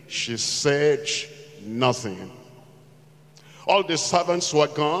everything. She said nothing. All the servants were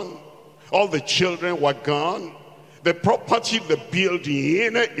gone. All the children were gone. The property, the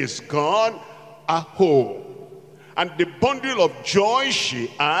building is gone. A whole. And the bundle of joy she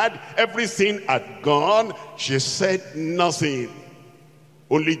had, everything had gone. She said nothing.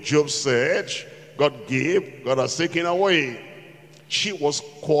 Only Job said, God gave, God has taken away. She was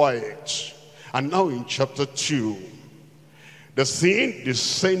quiet. And now in chapter 2, the sin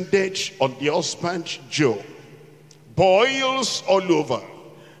descended on the husband Job. Boils all over,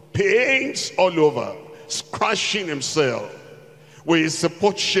 pains all over, scratching himself with his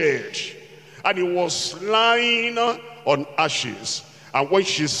potsherd. And he was lying on ashes. And when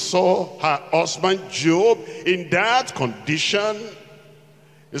she saw her husband Job in that condition,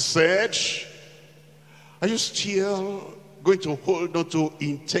 he said, are you still going to hold on to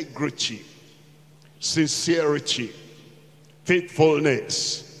integrity, sincerity,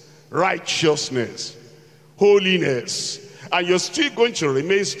 faithfulness, righteousness, holiness, and you're still going to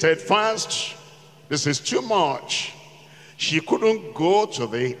remain steadfast? This is too much. She couldn't go to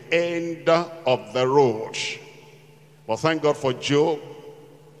the end of the road. Well, thank God for Job.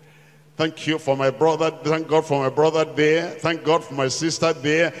 Thank you for my brother. Thank God for my brother there. Thank God for my sister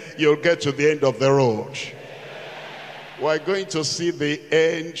there. You'll get to the end of the road. We're going to see the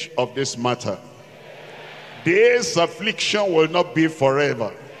end of this matter. This affliction will not be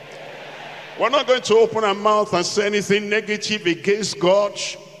forever. We're not going to open our mouth and say anything negative against God,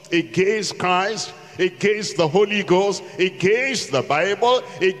 against Christ, against the Holy Ghost, against the Bible,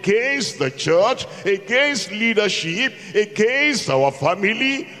 against the church, against leadership, against our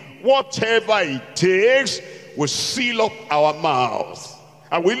family. Whatever it takes, we seal up our mouth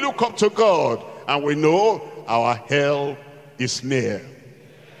and we look up to God, and we know our help is near.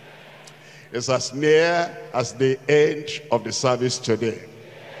 It's as near as the end of the service today.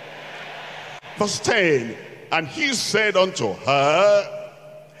 Verse 10, and he said unto her,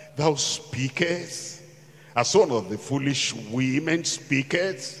 thou speakest as one of the foolish women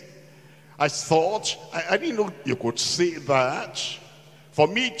speaketh. I thought, I didn't know you could say that. For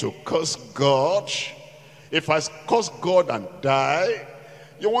me to curse God, if I curse God and die,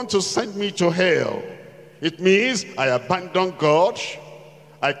 you want to send me to hell. It means I abandon God,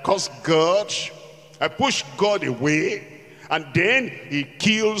 I curse God, I push God away, and then he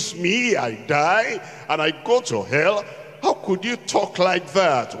kills me, I die, and I go to hell. How could you talk like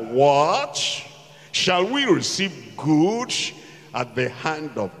that? What? Shall we receive good at the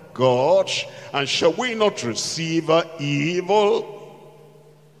hand of God, and shall we not receive evil?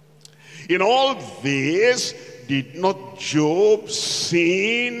 In all this, did not Job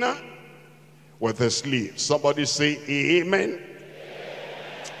sin with his lips? Somebody say amen. Amen.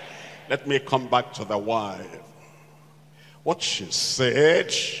 Let me come back to the wife. What she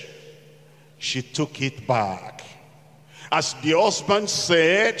said, she took it back. As the husband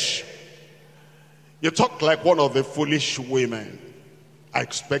said, you talk like one of the foolish women. I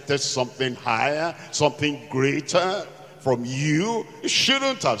expected something higher, something greater from you. You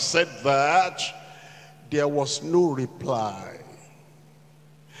shouldn't have said that. There was no reply.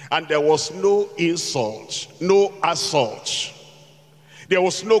 And there was no insult, no assault. There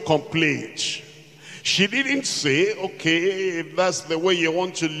was no complaint. She didn't say, okay, if that's the way you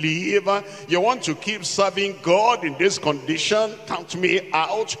want to live, you want to keep serving God in this condition, count me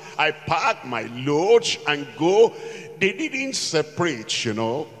out. I pack my load and go. They didn't separate, you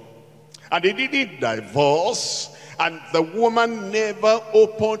know, and they didn't divorce, and the woman never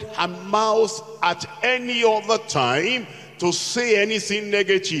opened her mouth at any other time to say anything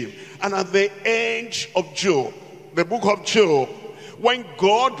negative. And at the end of Job, the book of Job, when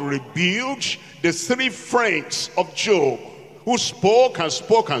God rebuked the three friends of Job, who spoke and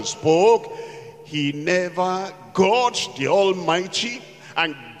spoke and spoke, he never, God the Almighty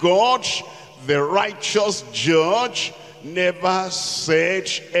and God the righteous judge, never said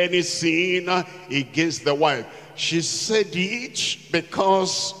anything against the wife. She said it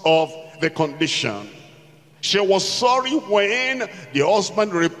because of the condition. She was sorry when the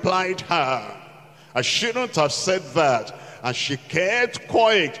husband replied her. I shouldn't have said that. And she kept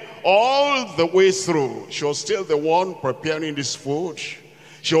quiet all the way through. She was still the one preparing this food.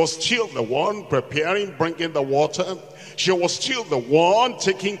 She was still the one preparing, bringing the water. She was still the one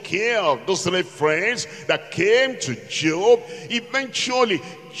taking care of those three friends that came to Job. Eventually,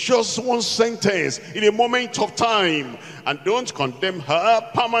 just one sentence in a moment of time. And don't condemn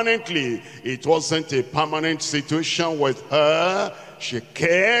her permanently. It wasn't a permanent situation with her. She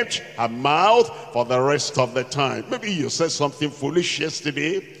kept her mouth for the rest of the time. Maybe you said something foolish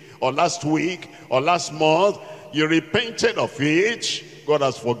yesterday, or last week, or last month. You repented of it. God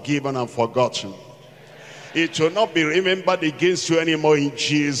has forgiven and forgotten. It will not be remembered against you anymore in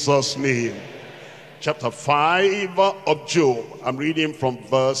Jesus' name. Chapter 5 of Job. I'm reading from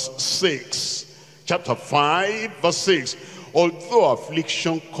verse 6. Chapter 5, verse 6. Although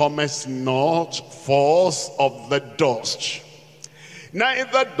affliction cometh not forth of the dust,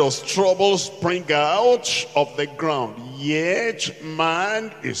 neither does trouble spring out of the ground, yet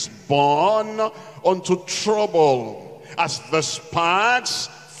man is born unto trouble, as the sparks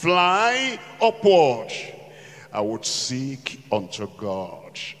fly upward. I would seek unto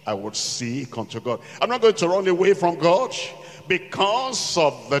God. I would seek unto God. I'm not going to run away from God because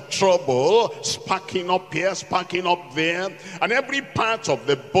of the trouble sparking up here, sparking up there, and every part of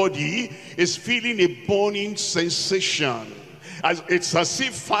the body is feeling a burning sensation. It's as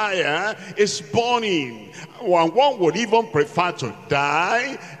if fire is burning. One would even prefer to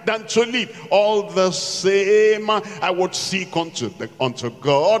die than to live. All the same, I would seek unto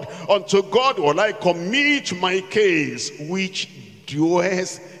God. Unto God will I commit my case, which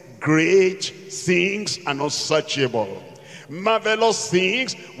doeth great things and unsearchable, marvelous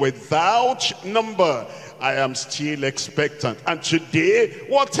things without number. I am still expectant. And today,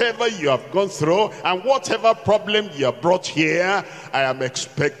 whatever you have gone through and whatever problem you have brought here, I am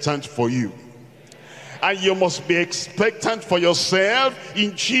expectant for you. And you must be expectant for yourself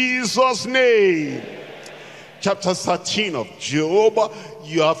in Jesus' name. Chapter 13 of Job,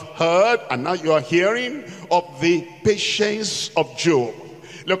 you have heard and now you are hearing of the patience of Job.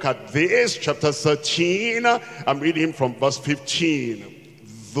 Look at this, chapter 13, I'm reading from verse 15.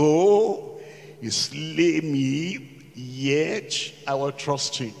 Though he slay me, yet I will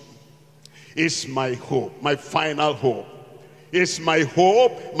trust him. It's my hope, my final hope. It's my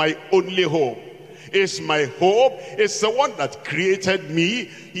hope, my only hope. It's my hope. It's the one that created me.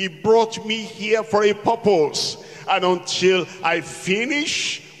 He brought me here for a purpose. And until I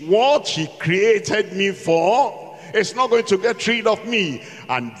finish what he created me for, it's not going to get rid of me.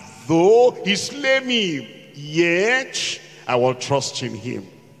 And though he slay me, yet I will trust in him.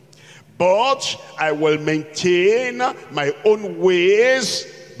 But I will maintain my own ways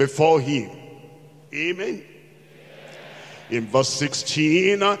before him. Amen. In verse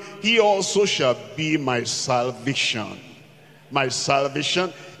 16, he also shall be my salvation. My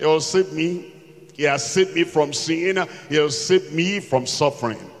salvation, he will save me. He has saved me from sin. He will save me from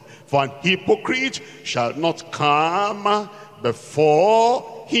suffering. For an hypocrite shall not come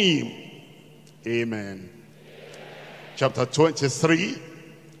before him. Amen. Chapter 23.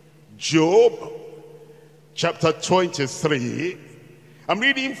 Job, chapter 23. I'm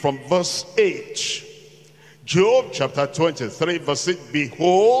reading from verse 8. Job, chapter 23, verse 8.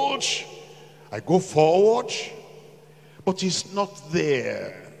 Behold, I go forward, but he's not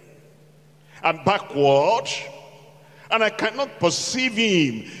there. I'm backward, and I cannot perceive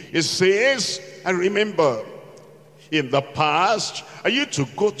him. It says, I remember in the past, I used to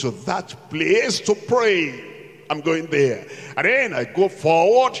go to that place to pray. I'm going there. And then I go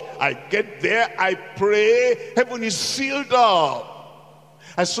forward, I get there, I pray, heaven is sealed up.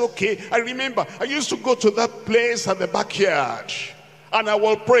 I say, okay, I remember, I used to go to that place at the backyard, and I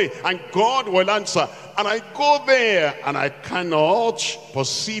will pray, and God will answer. And I go there, and I cannot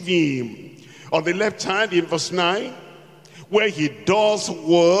perceive him. On the left hand in verse 9, where he does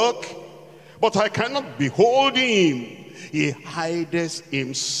work, but I cannot behold him. He hideth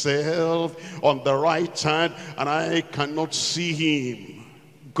himself on the right hand, and I cannot see him.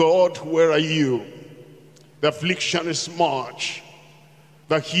 God, where are you? The affliction is much.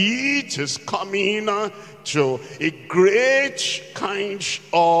 The heat is coming to a great kind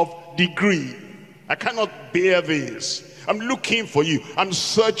of degree. I cannot bear this. I'm looking for you. I'm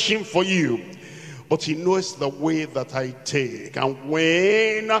searching for you. But he knows the way that I take. And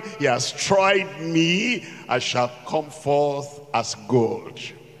when he has tried me, I shall come forth as gold.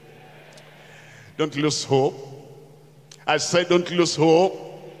 Don't lose hope. I said don't lose hope.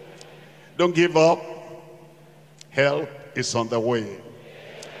 Don't give up. Help is on the way.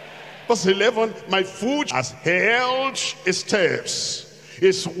 Verse 11, my foot has held his steps.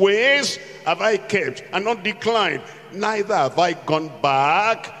 His ways have I kept and not declined. Neither have I gone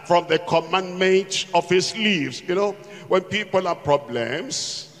back from the commandment of his lips. You know, when people have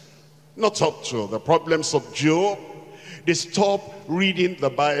problems, not up to the problems of Job, they stop reading the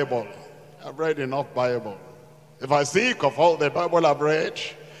Bible. I've read enough Bible. If I think of all the Bible I've read,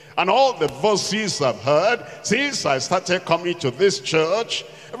 and all the verses I've heard, since I started coming to this church,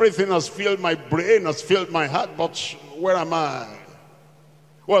 everything has filled my brain, has filled my heart, but where am I?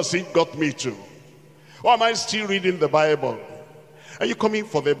 Where has it got me to? Or am I still reading the Bible? Are you coming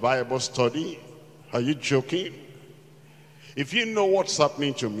for the Bible study? Are you joking? If you know what's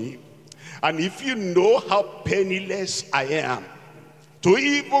happening to me, and if you know how penniless I am, to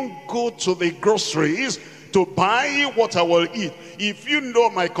even go to the groceries to buy what I will eat, if you know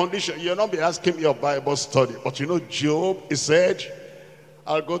my condition, you'll not be asking me of Bible study. But you know Job, he said,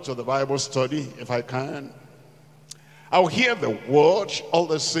 I'll go to the Bible study if I can. I'll hear the word all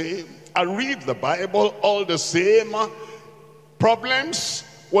the same. I read the Bible all the same. Problems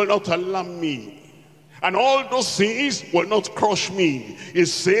will not alarm me, and all those things will not crush me. It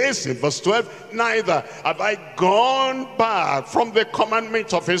says in verse 12, neither have I gone back from the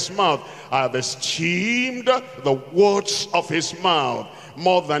commandment of his mouth. I have esteemed the words of his mouth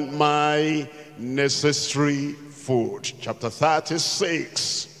more than my necessary food. Chapter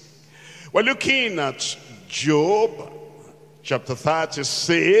 36. We're looking at Job chapter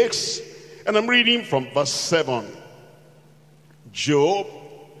 36, and I'm reading from verse 7. Job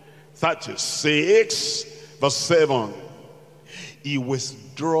 36, verse 7. He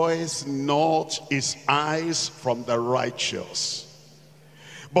withdraweth not his eyes from the righteous,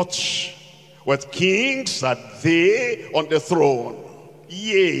 but with kings are they on the throne.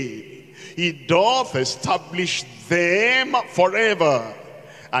 Yea, he doth establish them forever,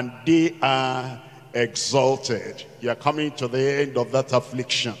 and they are exalted. You are coming to the end of that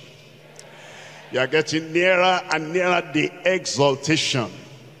affliction. You are getting nearer and nearer the exaltation.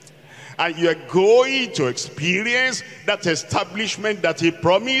 And you are going to experience that establishment that he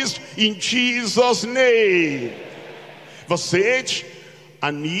promised in Jesus' name. Verse 8,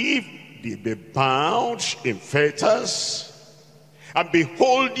 and if they be bound in fetters, and be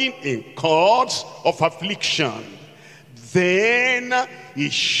holding in cords of affliction, then he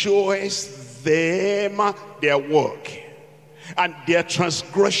showeth them their work and their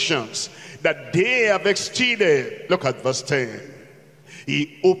transgressions that they have exceeded. Look at verse 10.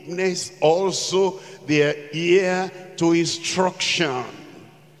 He openeth also their ear to instruction,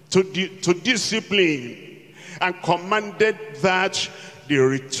 to discipline, and commanded that they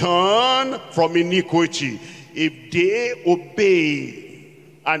return from iniquity. If they obey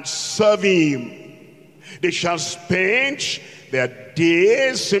and serve him, they shall spend their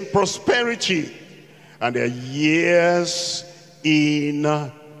days in prosperity, and their years in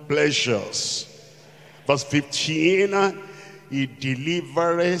pleasures. Verse 15, he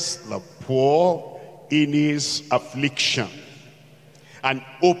delivereth the poor in his affliction, and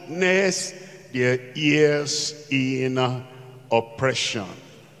openeth their ears in oppression.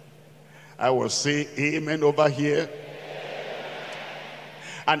 I will say amen over here.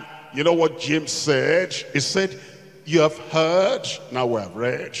 And you know what James said? He said, you have heard, now we have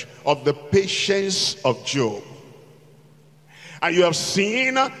read, of the patience of Job. And you have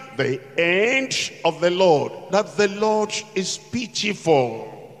seen the end of the Lord, that the Lord is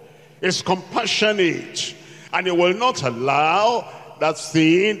pitiful, is compassionate, and he will not allow that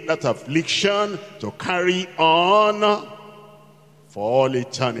sin, that affliction to carry on for all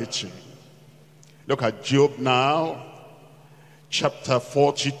eternity. Look at Job now, chapter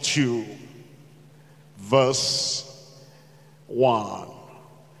 42, verse 1.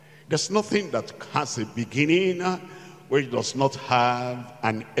 There's nothing that has a beginning which does not have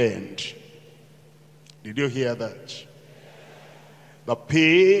an end. Did you hear that? The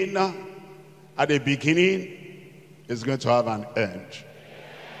pain at the beginning is going to have an end.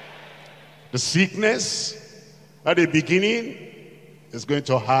 The sickness at the beginning is going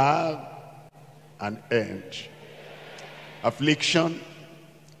to have an end. Affliction,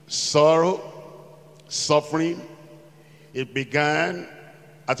 sorrow, suffering, it began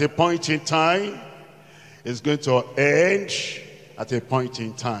at a point in time, it's going to end at a point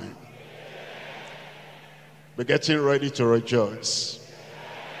in time. We're getting ready to rejoice.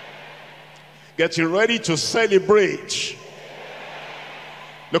 Getting ready to celebrate.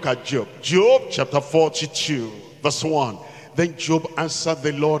 Look at Job. Job chapter 42, verse 1. Then Job answered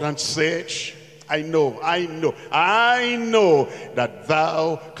the Lord and said, I know that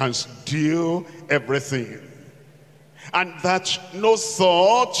thou canst do everything, and that no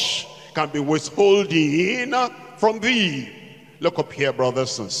thought can be withholding from thee. Look up here,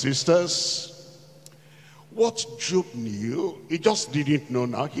 brothers and sisters. What Job knew, he just didn't know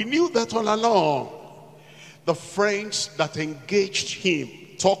now. He knew that all along. The friends that engaged him,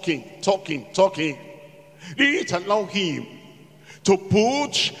 talking, didn't allow him to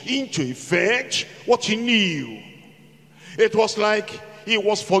put into effect what he knew. It was like he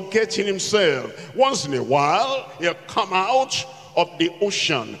was forgetting himself. Once in a while, he'll come out of the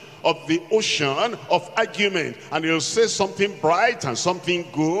ocean of argument, and he'll say something bright and something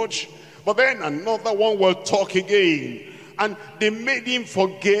good, but then another one will talk again, and they made him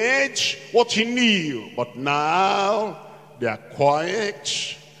forget what he knew. But now they are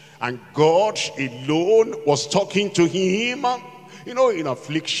quiet, and God alone was talking to him. You know, in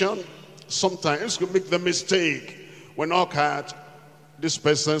affliction, sometimes we make the mistake. We knock at this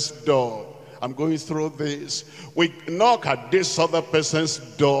person's door. I'm going through this. We knock at this other person's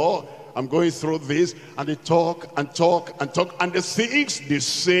door. I'm going through this. And they talk and talk and talk. And the things they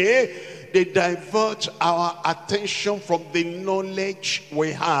say, they divert our attention from the knowledge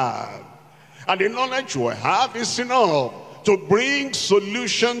we have. And the knowledge we have is enough to bring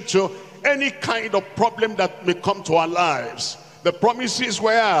solution to any kind of problem that may come to our lives. The promises we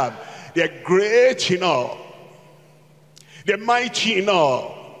have, they're great enough, they're mighty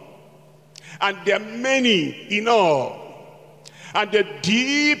enough, and they're many enough, and they're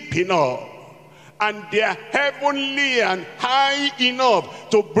deep enough, and they're heavenly and high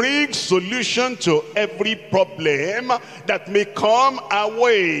enough to bring solution to every problem that may come our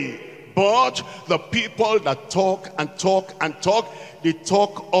way. But the people that talk and talk and talk, they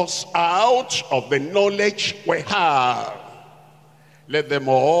talk us out of the knowledge we have. Let them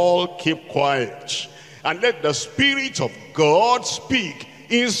all keep quiet, and let the Spirit of God speak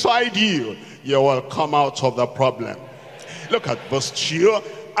inside you. You will come out of the problem. Look at verse 2.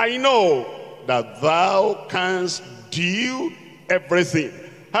 I know that thou canst do everything.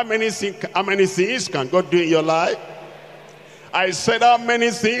 How many things can God do in your life? I said, how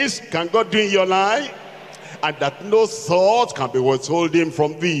many things can God do in your life? And that no thought can be withholding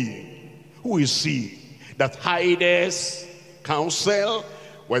from thee. Who is he that hideth counsel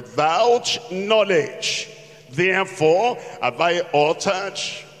without knowledge? Therefore have I uttered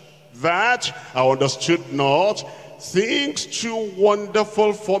that I understood not, things too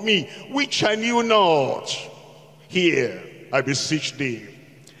wonderful for me, which I knew not. Hear, I beseech thee,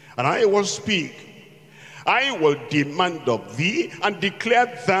 and I will speak. I will demand of thee, and declare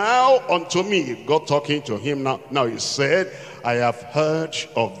thou unto me. God talking to him now. Now he said, I have heard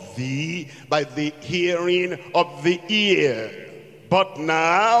of thee by the hearing of the ear, but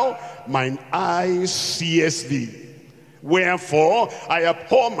now mine eye seeth thee. Wherefore I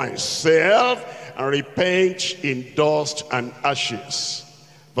abhor myself and repent in dust and ashes.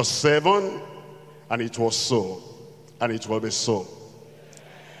 Verse 7, and it was so, and it will be so.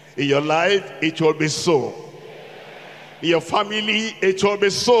 In your life, it will be so. In your family, it will be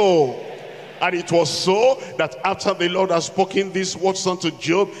so. And it was so that after the Lord had spoken these words unto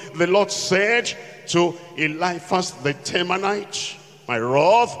Job, the Lord said to Eliphaz the Temanite, my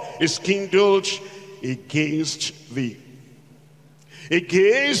wrath is kindled against thee,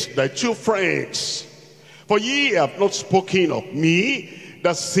 against thy two friends. For ye have not spoken of me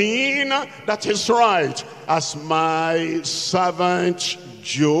the thing that is right, as my servant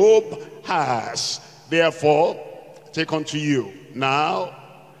Job has. Therefore, take unto you now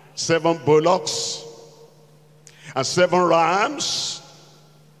 7 bullocks and 7 rams,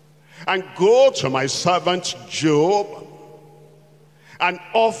 and go to my servant Job, and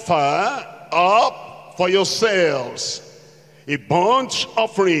offer up for yourselves a burnt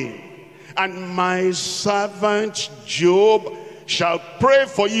offering, and my servant Job shall pray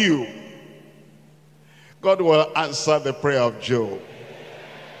for you. God will answer the prayer of Job.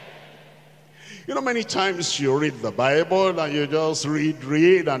 You know, many times you read the Bible and you just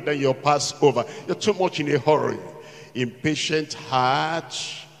read, and then you pass over. You're too much in a hurry. Impatient heart,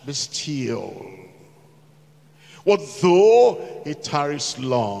 be still. What though it tarries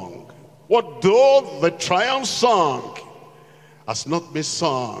long? What though the triumph song has not been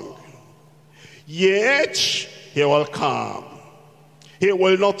sung? Yet he will come. He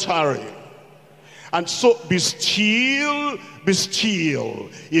will not tarry. And so be still,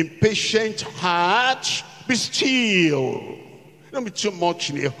 impatient heart, be still. Don't be too much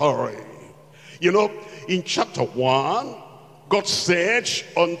in a hurry. You know, in chapter 1, God said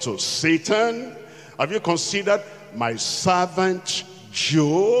unto Satan, have you considered my servant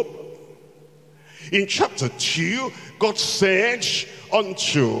Job? In chapter 2, God said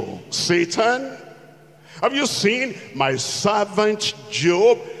unto Satan, have you seen my servant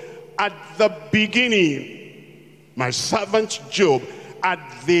Job? At the beginning, my servant Job. At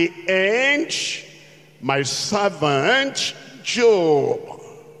the end, my servant Job.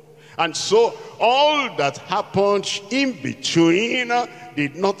 And so all that happened in between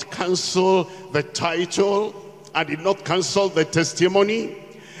did not cancel the title, and did not cancel the testimony,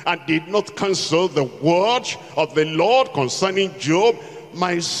 and did not cancel the word of the Lord concerning Job,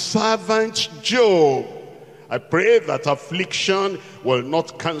 my servant Job. I pray that affliction will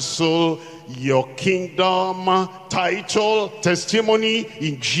not cancel your kingdom, title, testimony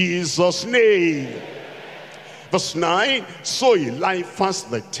in Jesus' name. Verse 9, so Eliphaz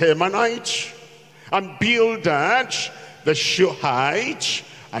the Temanite, and Bildad the Shuhite,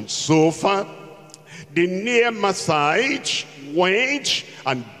 and Zophar the Neamathite went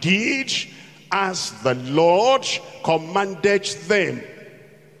and did as the Lord commanded them.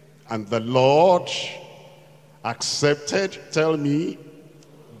 And the Lord accepted, tell me,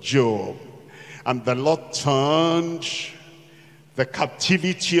 Job. And the Lord turned the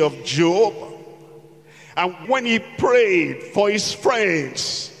captivity of Job. And when he prayed for his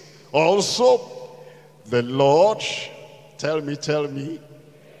friends, also the Lord, tell me,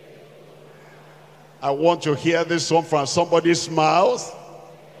 I want to hear this one from somebody's mouth.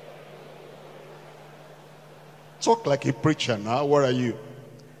 Talk like a preacher now. Where are you?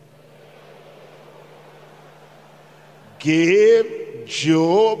 Gave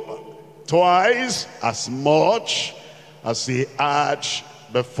Job twice as much as he had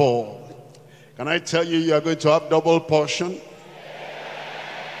before. Can I tell you, you are going to have double portion?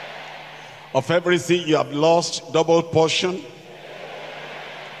 Of everything you have lost, double portion.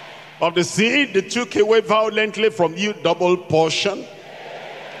 Of the seed they took away violently from you, double portion.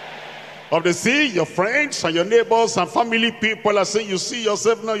 Of the seed your friends and your neighbors and family people are saying, you see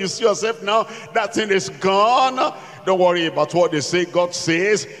yourself now, that thing is gone. Don't worry about what they say. God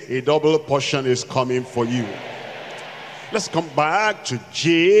says a double portion is coming for you. Let's come back to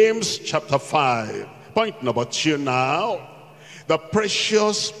James chapter 5. Point number 2 now. The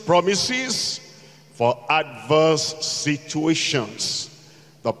precious promises for adverse situations.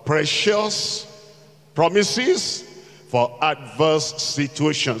 The precious promises for adverse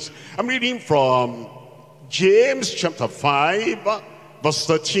situations. I'm reading from James chapter 5, verse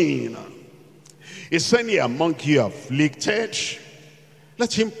 13. Is any among you afflicted?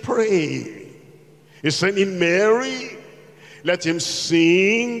 Let him pray. Is any merry? Let him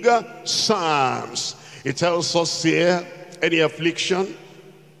sing psalms. It tells us here, any affliction.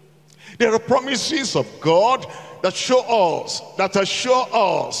 There are promises of God that assure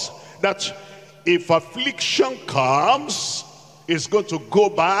us that if affliction comes, it's going to go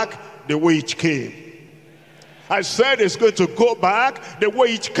back the way it came. I said it's going to go back the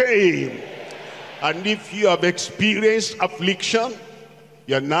way it came. And if you have experienced affliction,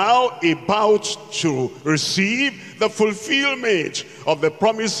 you're now about to receive the fulfillment of the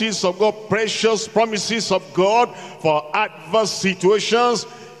promises of God, precious promises of God for adverse situations.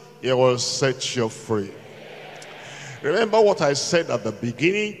 He will set you free. Remember what I said at the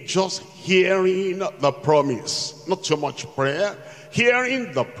beginning, just hearing the promise, not too much prayer,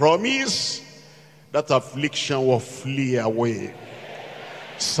 hearing the promise, that affliction will flee away.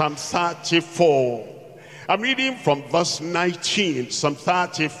 Psalm 34. I'm reading from verse 19. Psalm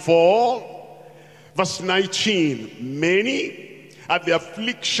 34, verse 19. Many are the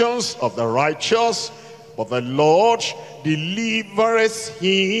afflictions of the righteous, but the Lord delivereth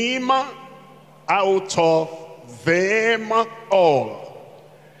him out of them all.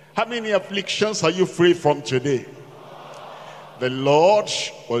 How many afflictions are you free from today? The Lord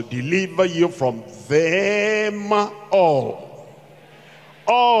will deliver you from them all.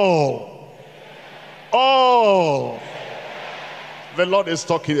 All. The Lord is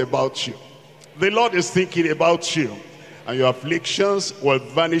talking about you. The Lord is thinking about you. and your afflictions will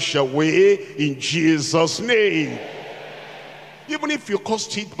vanish away in Jesus' name. Even if you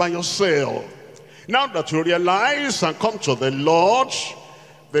caused it by yourself, now that you realize and come to the Lord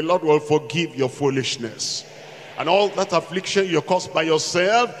will forgive your foolishness. And all that affliction you caused by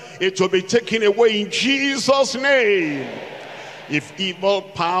yourself, it will be taken away in Jesus' name. If evil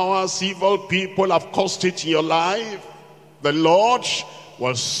powers, evil people have caused it in your life, the Lord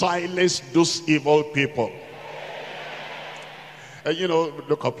will silence those evil people. And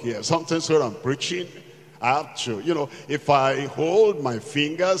look up here. Sometimes when I'm preaching, I have to, if I hold my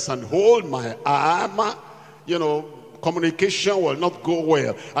fingers and hold my arm, communication will not go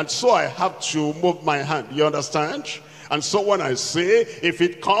well. And so I have to move my hand. You understand? And so when I say, if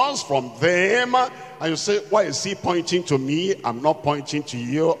it comes from them, and you say, why is he pointing to me? I'm not pointing to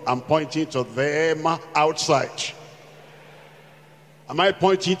you. I'm pointing to them outside. Am I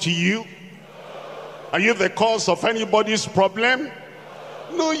pointing to you? Are you the cause of anybody's problem?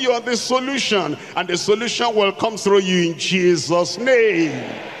 No, you are the solution. And the solution will come through you in Jesus'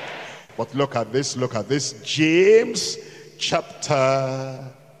 name. But look at this, look at this. James chapter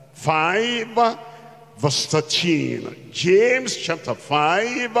 5, verse 13. James chapter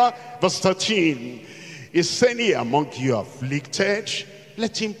 5, verse 13. Is any among you afflicted?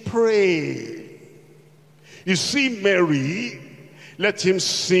 Let him pray. You see Mary, let him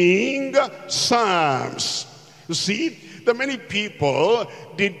sing psalms. You see, there are many people,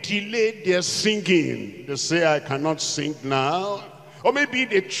 they delay their singing. They say, I cannot sing now. Or maybe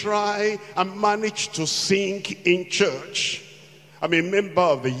they try and manage to sing in church. I'm a member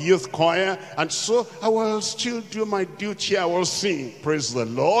of the youth choir, and so I will still do my duty. I will sing, praise the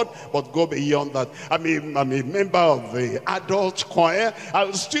Lord, but go beyond that. I'm a member of the adult choir.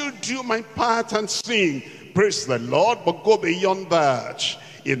 I'll still do my part and sing, praise the Lord, but go beyond that.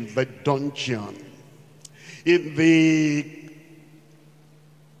 In the dungeon, in the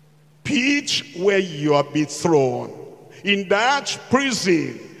pit where you are be thrown, in that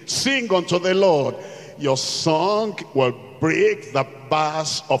prison, sing unto the Lord. Your song will break the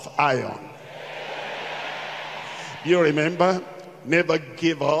bars of iron. You remember? Never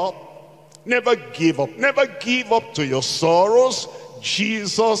give up. Never give up. Never give up to your sorrows.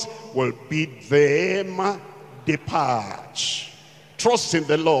 Jesus will bid them depart. Trust in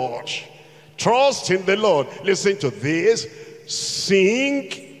the Lord. Trust in the Lord. Listen to this.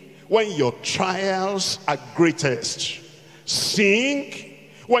 Sing when your trials are greatest. Sing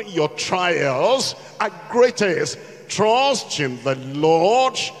when your trials are greatest. Trust in the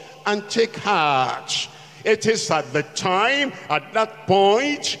Lord and take heart. It is at the time, at that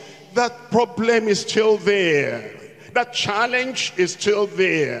point, that problem is still there. That challenge is still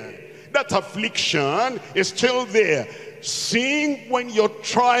there. That affliction is still there. Sing when your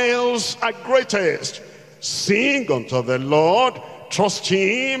trials are greatest. Sing unto the Lord, trust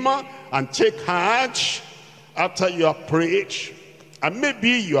him, and take heart after you have prayed. And maybe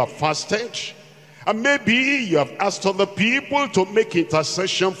you have fasted. And maybe you have asked other people to make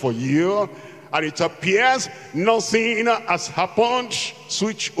intercession for you. And it appears nothing has happened.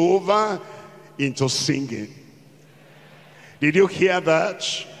 Switch over into singing. Did you hear that?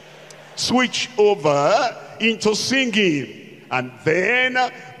 Switch over into singing. And then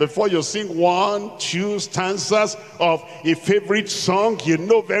before you sing 1, 2 stanzas of a favorite song you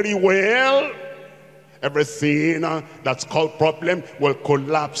know very well, everything that's called problem will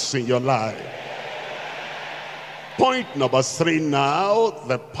collapse in your life. Point number 3 now,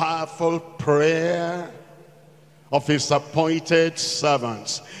 the powerful prayer of his appointed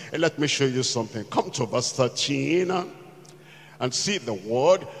servants. And let me show you something. Come to verse 13 and see the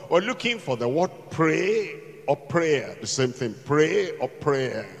word. We're looking for the word pray or prayer. The same thing, pray or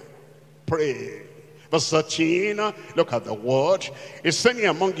prayer. Pray. Verse 13, look at the word. Is any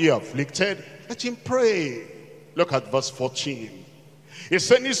among you afflicted? Let him pray. Look at verse 14.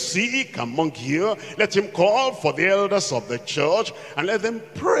 Is any sick among you? Let him call for the elders of the church and let them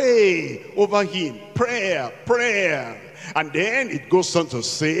pray over him. Prayer, prayer. And then it goes on to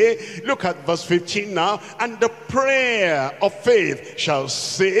say, look at verse 15 now. And the prayer of faith shall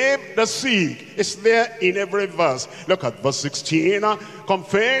save the sick. It's there in every verse. Look at verse 16.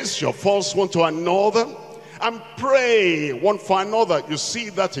 Confess your faults one to another and pray one for another. You see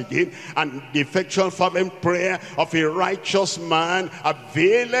that again. And the effectual fervent prayer of a righteous man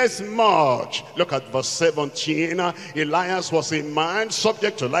availeth much. Look at verse 17. Elias was a man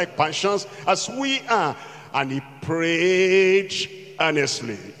subject to like passions as we are. And he prayed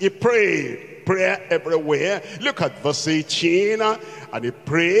earnestly. He prayed. Prayer everywhere. Look at verse 18. And he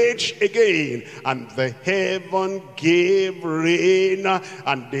prayed again. And the heaven gave rain.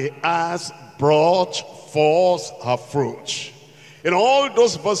 And the earth brought forth her fruit. In all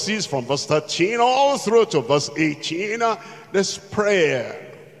those verses from verse 13 all through to verse 18, there's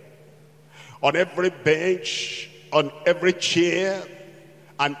prayer. On every bench, on every chair,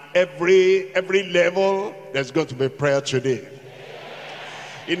 and every level, there's going to be prayer today.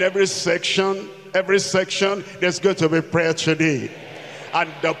 In every section, there's going to be prayer today.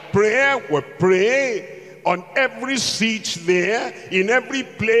 And the prayer we pray on every seat there, in every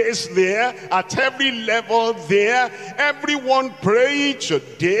place there, at every level there, everyone pray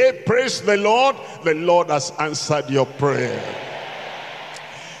today. Praise the Lord. The Lord has answered your prayer.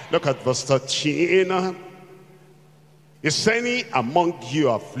 Look at verse 13. Is any among you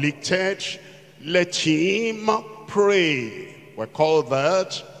afflicted? Let him pray. We call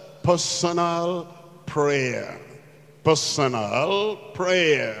that personal prayer. Personal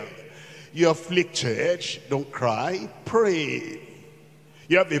prayer. You're afflicted, don't cry, pray.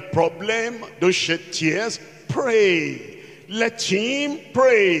 You have a problem, don't shed tears, pray. Let him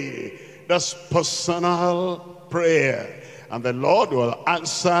pray. That's personal prayer. And the Lord will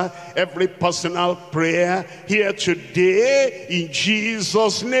answer every personal prayer here today in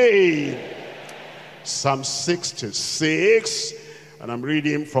Jesus' name. Psalm 66, and I'm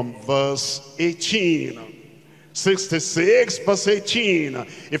reading from verse 18. 66 verse 18.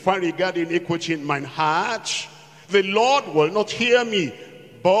 If I regard iniquity in mine heart, the Lord will not hear me.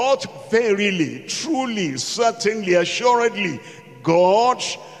 But verily, truly, certainly, assuredly, God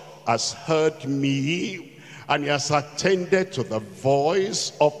has heard me, and he has attended to the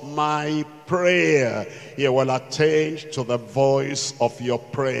voice of my prayer. He will attend to the voice of your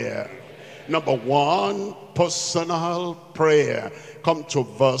prayer. Number one, personal prayer. Come to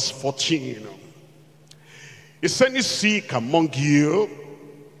verse 14. Is any sick among you?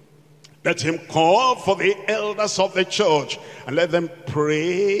 Let him call for the elders of the church, and let them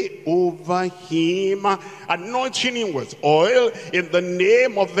pray over him, anointing him with oil in the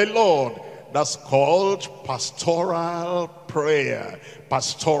name of the Lord. That's called pastoral prayer.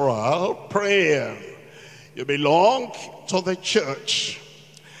 Pastoral prayer. You belong to the church,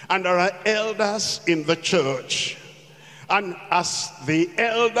 and there are elders in the church. And as the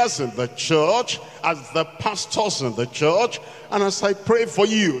elders in the church, as the pastors in the church, and as I pray for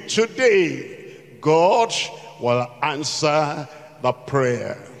you today, God will answer the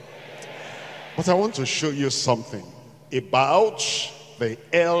prayer. But I want to show you something about the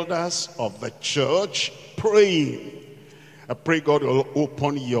elders of the church praying. I pray God will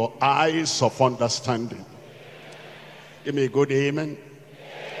open your eyes of understanding. Give me a good amen.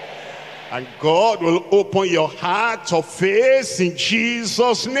 And God will open your heart of faith in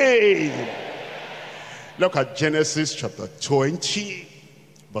Jesus' name. Look at Genesis chapter 20,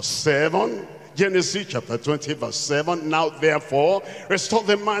 verse 7. Genesis chapter 20, verse 7. Now therefore, restore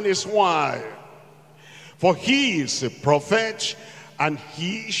the man his wife, for he is a prophet, and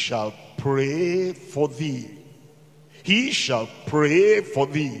he shall pray for thee. He shall pray for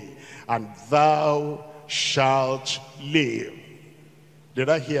thee, and thou shalt live. Did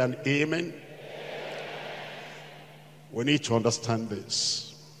I hear an amen? We need to understand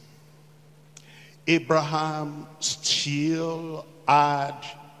this. Abraham still had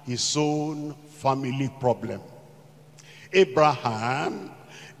his own family problem. Abraham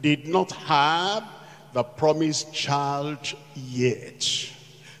did not have the promised child yet.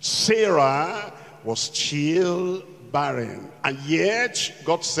 Sarah was still barren. And yet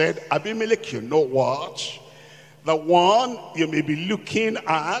God said, Abimelech, you know what? The one you may be looking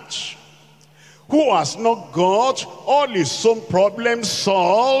at, who has not got all his own problems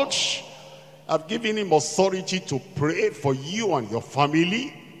solved, I've given him authority to pray for you and your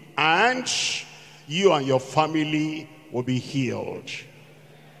family, and you and your family will be healed.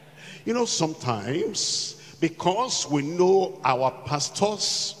 You know, sometimes, because we know our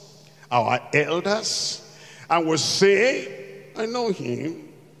pastors, our elders, and we say, I know him,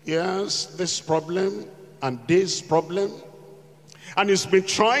 he has this problem, and this problem, and he's been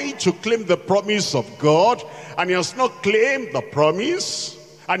trying to claim the promise of God, and he has not claimed the promise,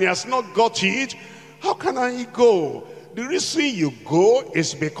 and he has not got it. How can I go? The reason you go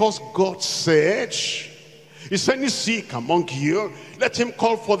is because God said, is any sick among you? Let him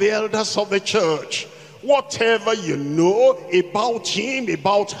call for the elders of the church. Whatever you know about him,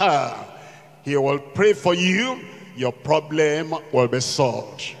 about her, he will pray for you. Your problem will be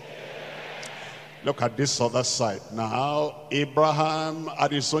solved. Look at this other side. Now, Abraham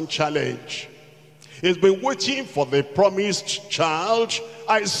had his own challenge. He's been waiting for the promised child,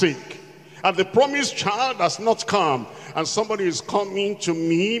 Isaac. And the promised child has not come. And somebody is coming to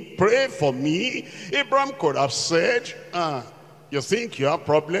me, pray for me. Abraham could have said, you think you have a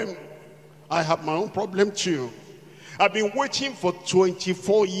problem? I have my own problem too. I've been waiting for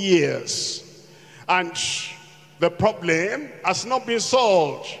 24 years and the problem has not been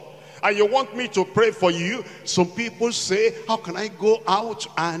solved. And you want me to pray for you? Some people say, how can I go out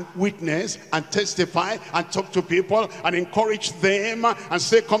and witness and testify and talk to people and encourage them and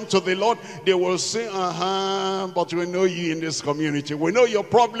say, come to the Lord? They will say, but we know you in this community. We know your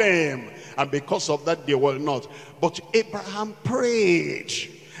problem. And because of that, they will not. But Abraham prayed.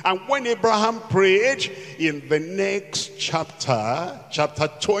 And when Abraham prayed, in the next chapter, chapter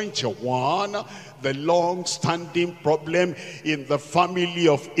 21, the long-standing problem in the family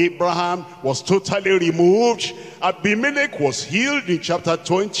of Abraham was totally removed. Abimelech was healed in chapter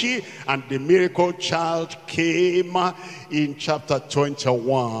 20, and the miracle child came in chapter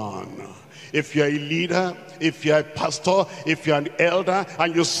 21. If you're a leader, if you're a pastor, if you're an elder,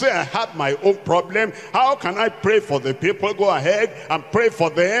 and you say, I have my own problem, how can I pray for the people? Go ahead and pray for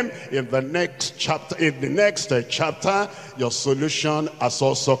them. In the next chapter, your solution has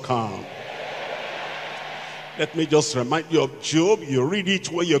also come. Let me just remind you of Job. You read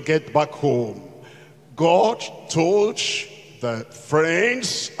it when you get back home. God told the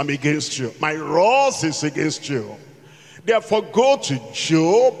friends, I'm against you. My wrath is against you. Therefore go to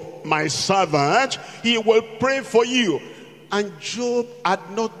Job, my servant. He will pray for you. And Job had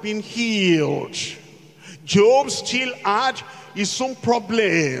not been healed. Job still had his own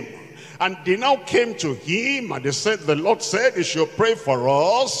problem. And they now came to him and they said, the Lord said he should pray for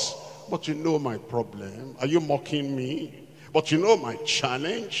us. But you know my problem. Are you mocking me? But you know my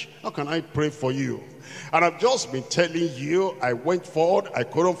challenge. How can I pray for you? And I've just been telling you, I went forward, I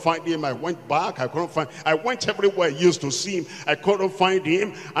couldn't find him. I went back, I went everywhere I used to see him. I couldn't find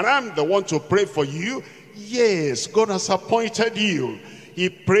him. And I'm the one to pray for you. Yes, God has appointed you. He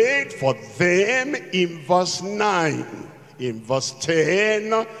prayed for them in verse 9. In verse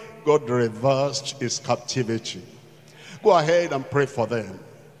 10, God reversed his captivity. Go ahead and pray for them.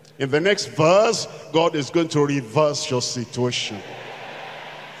 In the next verse, God is going to reverse your situation.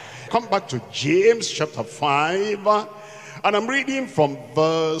 Come back to James chapter 5. And I'm reading from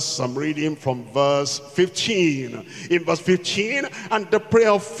verse 15. In verse 15, and the prayer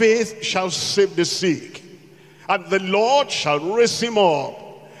of faith shall save the sick, and the Lord shall raise him up.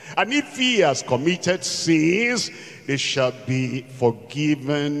 And if he has committed sins, they shall be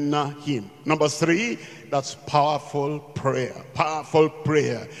forgiven him. Number 3, that's powerful prayer. Powerful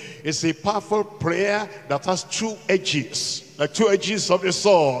prayer. It's a powerful prayer that has 2 edges. Like 2 edges of the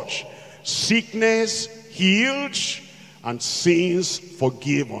sword. Sickness healed and sins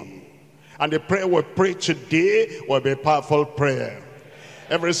forgiven. And the prayer we pray today will be a powerful prayer.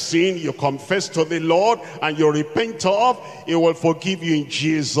 Every sin you confess to the Lord and you repent of, he will forgive you in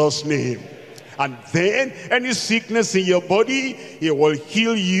Jesus' name. And then any sickness in your body, he will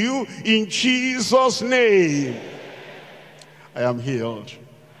heal you in Jesus' name. I am healed.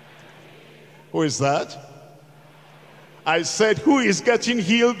 Who is that? I said, who is getting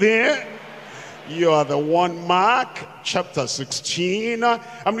healed there? You are the one. Mark chapter 16.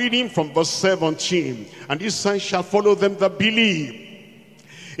 I'm reading from verse 17. And this sign shall follow them that believe.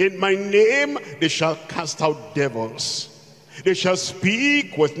 In my name they shall cast out devils. They shall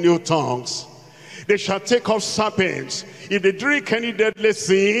speak with new tongues. They shall take off serpents. If they drink any deadly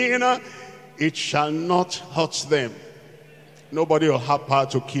sin, it shall not hurt them. Nobody will have power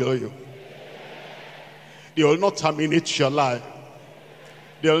to kill you. They will not terminate your life.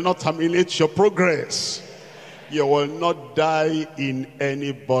 They will not terminate your progress. You will not die in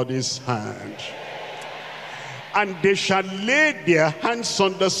anybody's hand. And they shall lay their hands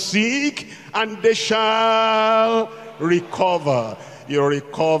on the sick, and they shall recover. You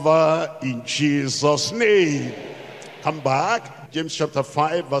recover in Jesus' name. Come back. James chapter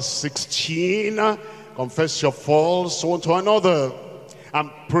 5 verse 16. Confess your faults one to another,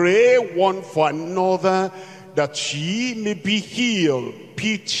 and pray one for another, that ye may be healed.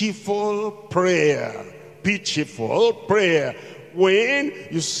 Pitiful prayer. Pitiful prayer. When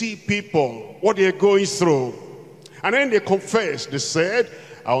you see people, what they're going through, and then they confess, they said,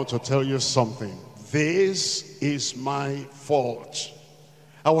 I want to tell you something. This is my fault.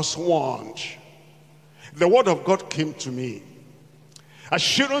 I was warned. The word of God came to me. I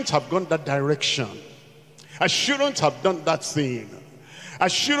shouldn't have gone that direction. I shouldn't have done that thing. I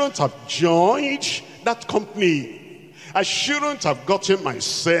shouldn't have joined that company. I shouldn't have gotten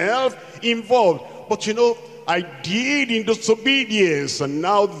myself involved. But you know, I did in disobedience, and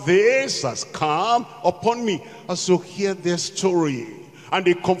now this has come upon me. Also hear their story, and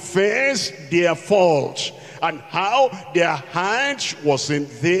they confess their fault, and how their hand was in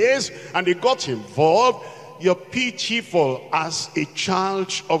this, and they got involved. you're pitiful as a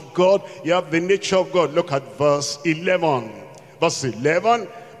child of God. You have the nature of God. Look at verse 11. Verse 11,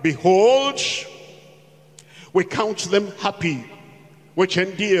 behold, we count them happy which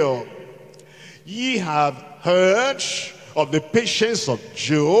endure. Ye have heard of the patience of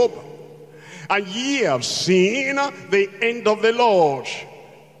Job, and ye have seen the end of the Lord,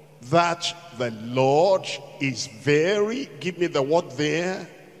 that the Lord is very, give me the word there,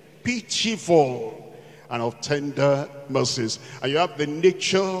 pitiful and of tender mercies. And you have the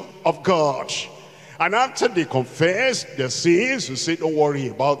nature of God. And after they confess their sins, you say, don't worry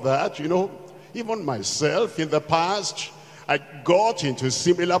about that. You know, even myself in the past, I got into a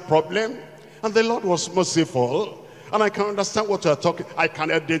similar problem, and the Lord was merciful. And I can understand what you're talking. I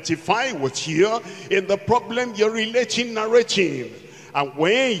can identify with you in the problem you're relating, narrating. And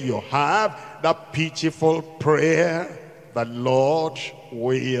when you have that pitiful prayer, the Lord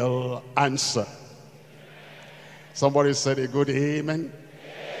will answer. Somebody said a good amen.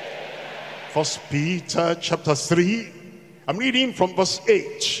 1 Peter chapter 3. I'm reading from verse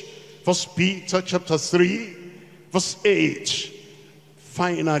 8. 1 Peter chapter 3, verse 8.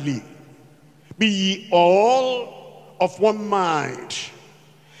 Finally, be ye all of one mind,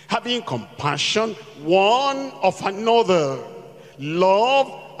 having compassion one of another.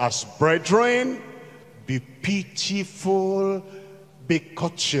 Love as brethren, be pitiful, be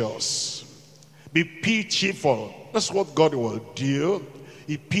courteous. Be pitiful. That's what God will do.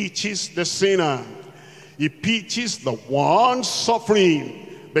 He pities the sinner. He pities the one suffering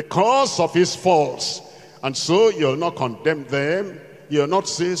because of his faults. And so you'll not condemn them. You'll not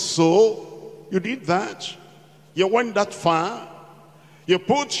say, so you did that. You went that far. You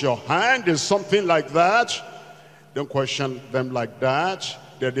put your hand in something like that. Don't question them like that.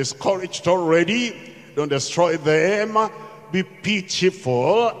 They're discouraged already. Don't destroy them. Be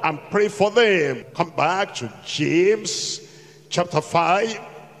pitiful and pray for them. Come back to James chapter 5.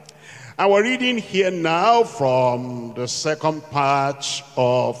 And we're reading here now from the second part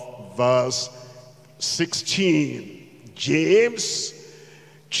of verse 16. James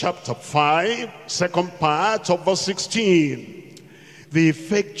chapter 5, second part of verse 16. The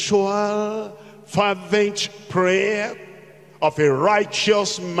effectual fervent prayer of a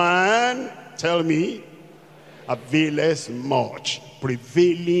righteous man, tell me, availeth much.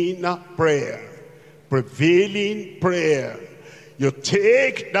 Prevailing prayer. Prevailing prayer. You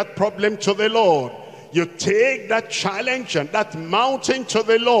take that problem to the Lord. You take that challenge and that mountain to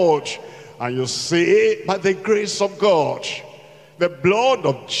the Lord. And you say, by the grace of God, the blood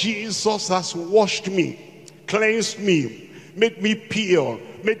of Jesus has washed me, cleansed me, made me pure,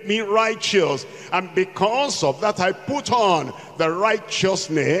 made me righteous. And because of that, I put on the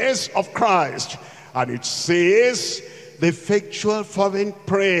righteousness of Christ. And it says, the effectual fervent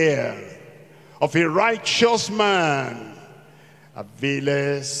prayer of a righteous man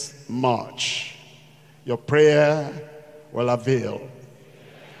availeth much. Your prayer will avail.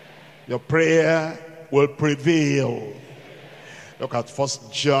 Your prayer will prevail. Look at 1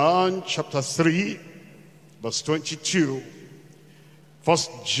 John chapter 3, verse 22. 1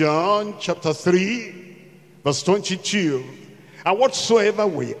 John chapter 3, verse 22. And whatsoever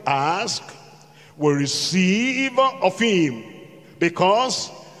we ask, we receive of him, because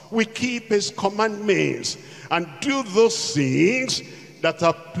we keep his commandments and do those things that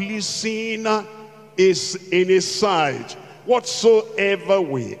are pleasing is in his sight. Whatsoever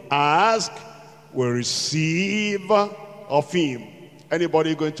we ask, we receive of him.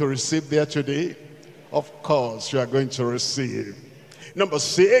 Anybody going to receive there today? Of course you are going to receive. Number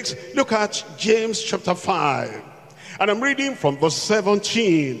 6, look at James chapter 5. And I'm reading from verse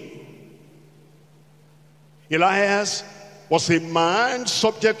 17. Elias was a man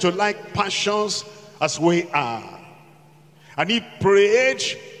subject to like passions as we are. And he prayed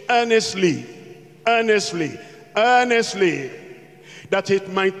earnestly, that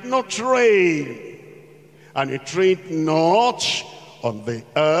it might not rain. And it rained not on the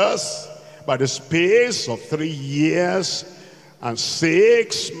earth by the space of 3 years and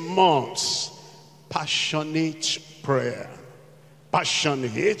 6 months. Passionate prayer.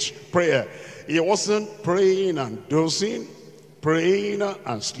 Passionate prayer. He wasn't praying and dozing, praying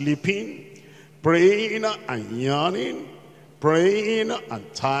and sleeping, praying and yawning, praying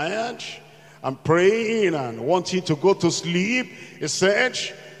and tired, and praying and wanting to go to sleep. He said,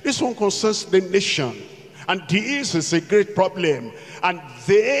 this one concerns the nation, and this is a great problem, and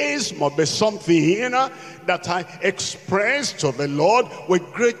this must be something that I express to the Lord with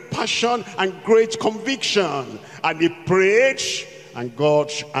great passion and great conviction. And he prayed, and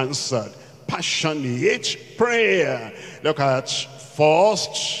God answered. Passionate prayer. Look at 1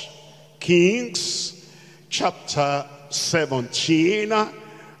 Kings chapter 17, and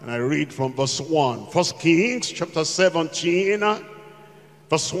I read from verse 1. 1 Kings chapter 17,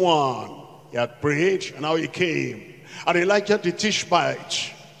 verse 1. He had prayed, and now he came. And Elijah the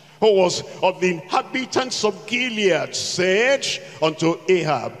Tishbite, who was of the inhabitants of Gilead, said unto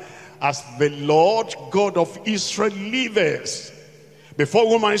Ahab, as the Lord God of Israel liveth, before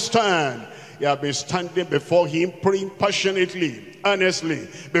whom I stand, you have been standing before him, praying passionately, earnestly.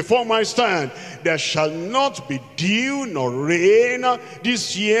 Before my stand, there shall not be dew nor rain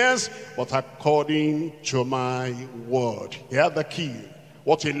this year, but according to my word. He had the key.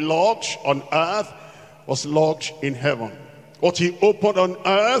 What he locked on earth was locked in heaven. What he opened on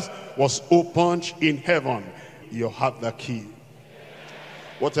earth was opened in heaven. You have the key.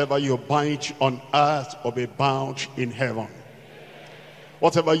 Whatever you bind on earth will be bound in heaven.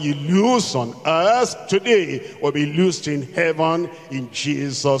 Whatever you lose on earth today will be loosed in heaven in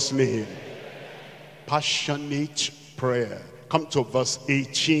Jesus' name. Passionate prayer. Come to verse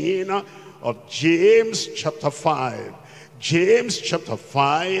 18 of James chapter 5. James chapter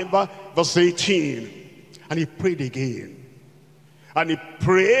 5 verse 18. And he prayed again. And he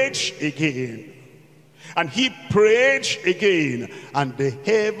prayed again. And he prayed again. And the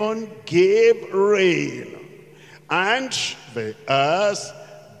heaven gave rain. And the earth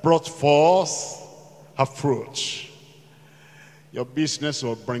brought forth her fruit. Your business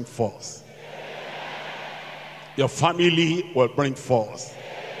will bring forth. Your family will bring forth.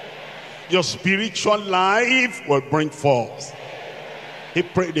 Your spiritual life will bring forth. He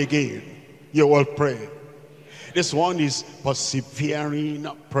prayed again. You will pray. This one is persevering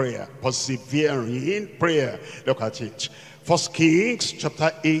prayer. Persevering prayer. Look at it. 1 Kings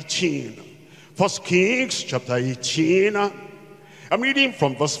chapter 18. 1 Kings chapter 18, I'm reading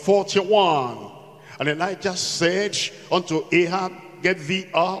from verse 41. And Elijah said unto Ahab, get thee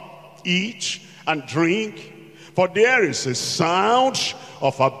up, eat and drink, for there is a sound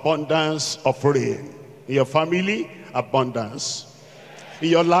of abundance of rain. In your family, abundance. In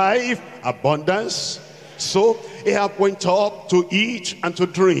your life, abundance. So Ahab went up to eat and to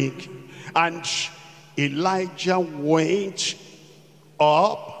drink. And Elijah went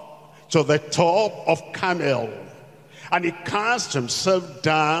up to the top of Carmel, and he cast himself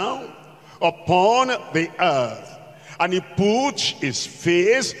down upon the earth, and he put his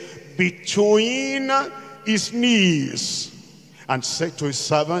face between his knees, and said to his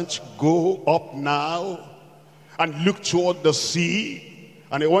servant, go up now and look toward the sea.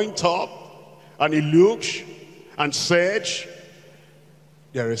 And he went up and he looked and said,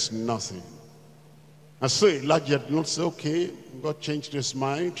 there is nothing. And so Elijah did not say, okay, God changed his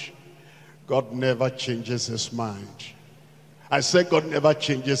mind. God never changes his mind. I said God never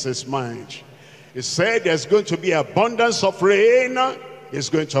changes his mind. He said there's going to be abundance of rain. It's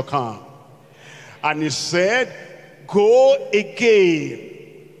going to come. And he said, go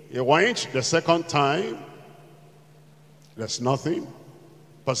again. He went the second time. There's nothing.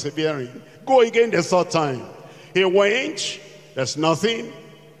 Persevering. Go again the third time. He went. There's nothing.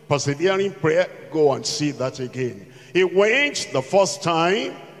 Persevering prayer. Go and see that again. He went the first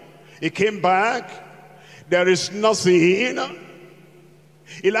time. He came back. There is nothing.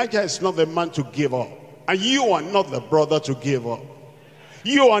 Elijah is not the man to give up. And you are not the brother to give up.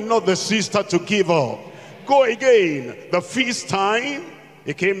 You are not the sister to give up. Go again. The fifth time,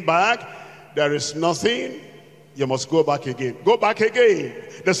 he came back. There is nothing. You must go back again. Go back again.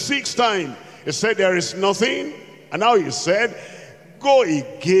 The sixth time, he said there is nothing. And now he said, go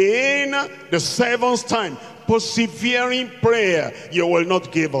again. The seventh time, persevering prayer. You will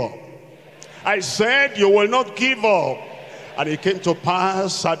not give up. I said you will not give up. And it came to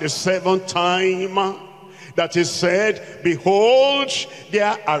pass at the seventh time that he said, behold,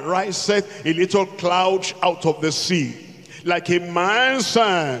 there ariseth a little cloud out of the sea, like a man's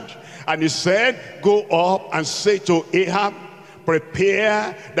hand. And he said, go up and say to Ahab,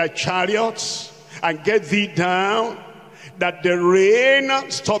 prepare thy chariots and get thee down, that the rain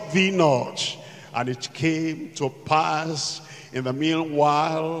stop thee not. And it came to pass in the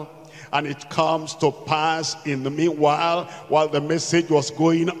meanwhile, and it comes to pass in the meanwhile, while the message was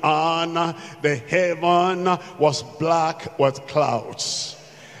going on, the heaven was black with clouds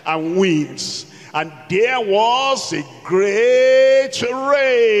and winds. And there was a great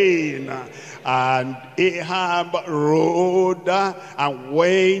rain. And Ahab rode and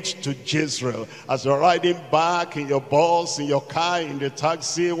went to Jezreel. As you're riding back in your bus, in your car, in the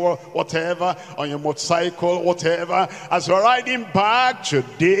taxi, or whatever, on your motorcycle, whatever, as you're riding back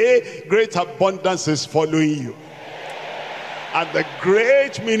today, great abundance is following you. And the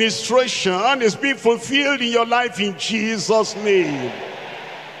great ministration is being fulfilled in your life in Jesus' name.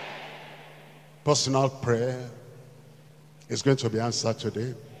 Personal prayer is going to be answered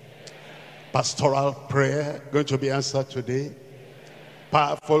today. Pastoral prayer going to be answered today.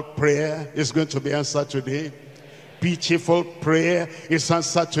 Powerful prayer is going to be answered today. Pitiful prayer is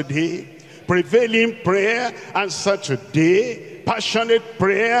answered today. Prevailing prayer answered today. Passionate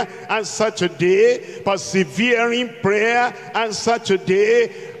prayer answered today. Persevering prayer answered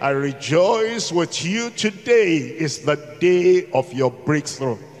today. I rejoice with you. Today is the day of your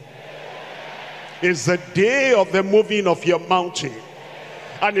breakthrough. It's the day of the moving of your mountain.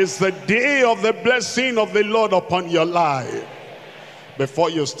 And it's the day of the blessing of the Lord upon your life.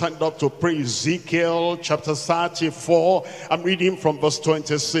 Before you stand up to pray, Ezekiel chapter 34, I'm reading from verse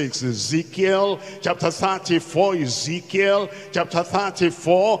 26. Ezekiel chapter 34, Ezekiel chapter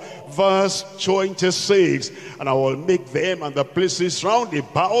 34, verse 26. And I will make them and the places round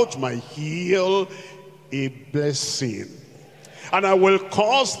about my heel a blessing. And I will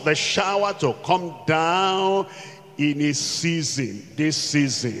cause the shower to come down in a season, this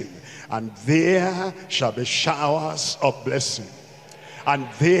season. And there shall be showers of blessing. And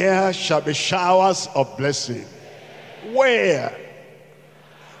there shall be showers of blessing. Where?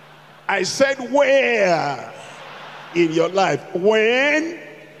 I said where in your life? When?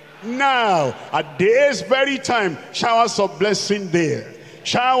 Now. At this very time, showers of blessing there.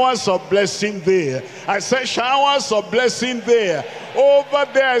 Showers of blessing there. I said showers of blessing there. Over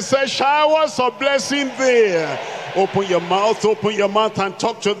there, I said showers of blessing there. Open your mouth and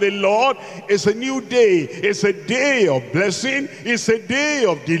talk to the Lord. It's a new day. It's a day of blessing. It's a day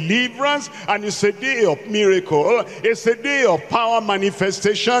of deliverance. And it's a day of miracle. It's a day of power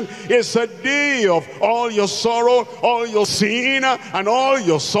manifestation. It's a day of all your sorrow, all your sin, and all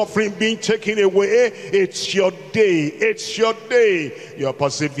your suffering being taken away. It's your day. It's your day. You are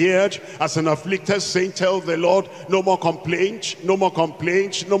persevered as an afflicted saint. Tell the Lord, no more complaints, no more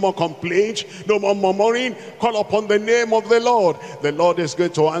complaints, no more complaints, no more murmuring. Call upon the name of the Lord. The Lord is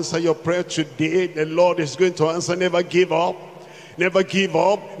going to answer your prayer today. The Lord is going to answer. Never give up. Never give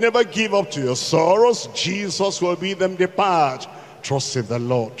up. Never give up to your sorrows. Jesus will be them depart. Trust in the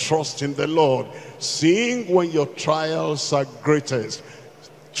Lord. Trust in the Lord. Sing when your trials are greatest.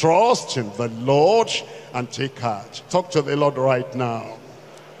 Trust in the Lord and take heart. Talk to the Lord right now.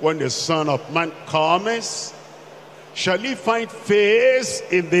 When the Son of Man comes, shall he find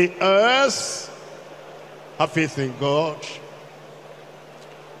faith in the earth? Have faith in God.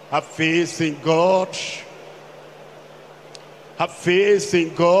 Have faith in God. Have faith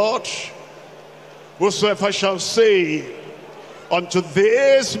in God. Whosoever shall say unto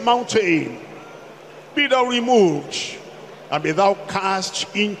this mountain, be thou removed, and be thou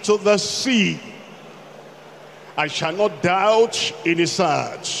cast into the sea, I shall not doubt in his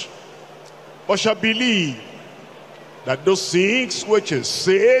heart, but shall believe that those things which he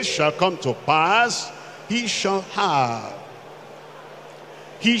says shall come to pass, he shall have.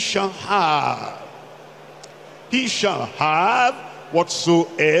 He shall have. He shall have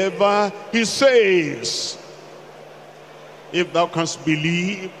whatsoever he says. If thou canst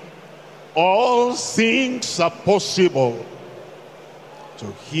believe, all things are possible to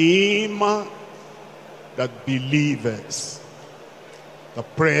him that believeth. The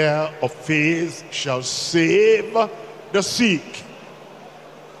prayer of faith shall save the sick,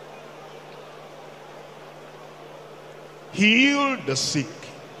 heal the sick,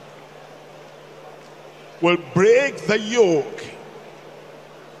 will break the yoke,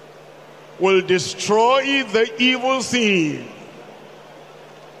 will destroy the evil thing.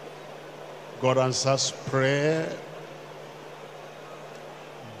 God answers prayer.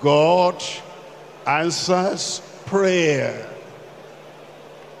 God answers prayer.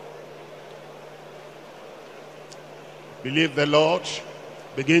 Believe the Lord.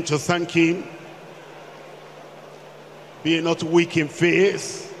 Begin to thank him. Be not weak in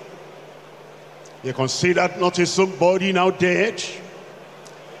faith. He considered not his own body now dead,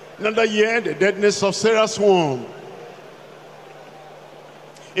 neither yet the deadness of Sarah's womb.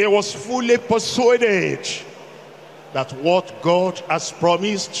 He was fully persuaded that what God has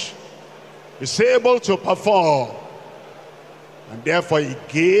promised is able to perform. And therefore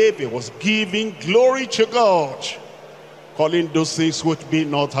he was giving glory to God, calling those things which be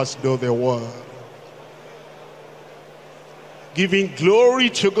not as though they were. Giving glory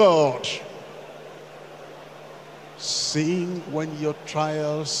to God. Sing when your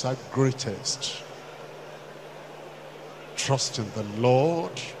trials are greatest. Trust in the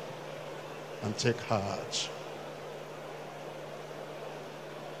Lord and take heart.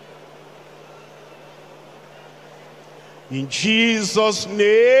 In Jesus'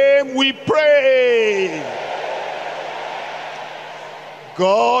 name we pray.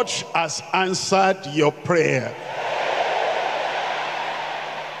 God has answered your prayer.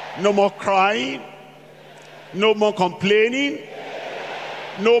 No more crying, no more complaining,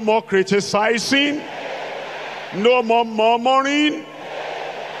 no more criticizing, no more murmuring,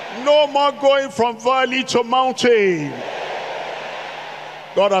 no more going from valley to mountain.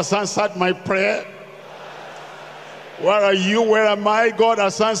 God has answered my prayer. Where are you? Where am I? God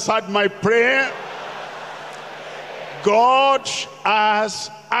has answered my prayer. God has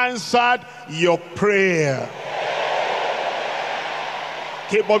answered your prayer.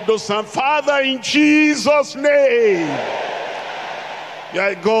 Keep up those hands. Father, in Jesus' name, you are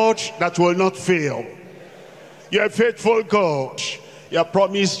a God that will not fail. You are a faithful God. You have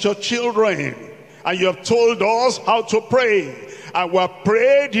promised your children, and you have told us how to pray. And we have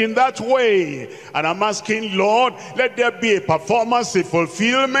prayed in that way. And I'm asking, Lord, let there be a performance, a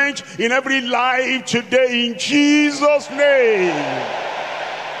fulfillment in every life today in Jesus' name.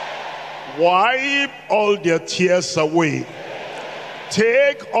 Wipe all their tears away.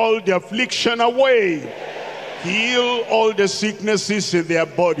 Take all the affliction away. Heal all the sicknesses in their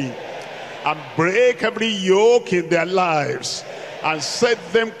body. And break every yoke in their lives. And set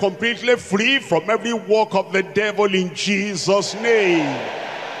them completely free from every work of the devil in Jesus' name.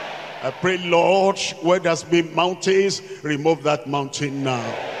 I pray, Lord, where there's been mountains, remove that mountain now.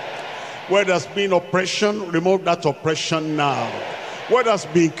 Where there's been oppression, remove that oppression now. Where there's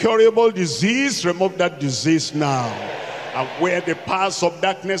been incurable disease, remove that disease now. And where the powers of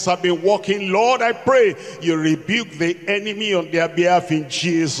darkness have been working, Lord, I pray you rebuke the enemy on their behalf in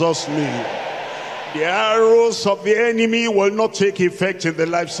Jesus' name. The arrows of the enemy will not take effect in the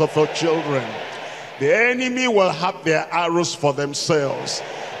lives of our children. The enemy will have their arrows for themselves.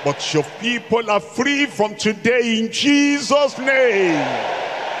 But your people are free from today in Jesus' name.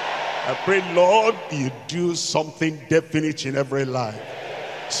 I pray, Lord, you do something definite in every life.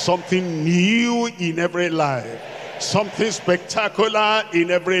 Something new in every life. Something spectacular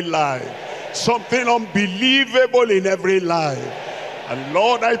in every life. Something unbelievable in every life. And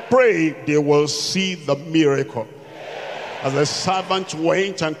Lord, I pray they will see the miracle. As the servant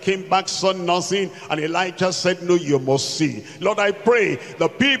went and came back, saw nothing, and Elijah said, no, you must see. Lord, I pray the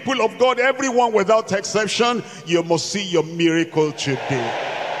people of God, everyone without exception, you must see your miracle today.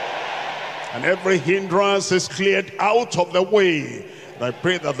 And every hindrance is cleared out of the way. I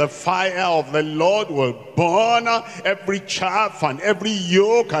pray that the fire of the Lord will burn every chaff and every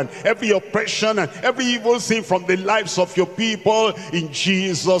yoke and every oppression and every evil thing from the lives of your people in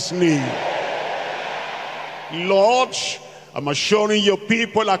Jesus' name. Lord, I'm assuring your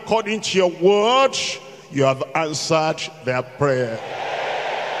people according to your word, you have answered their prayer.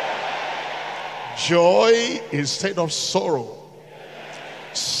 Joy instead of sorrow.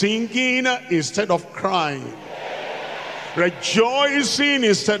 Singing instead of crying. Rejoicing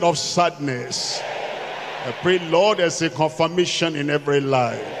instead of sadness. I pray, Lord, there's a confirmation in every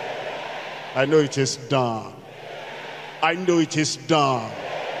life. I know it is done. I know it is done.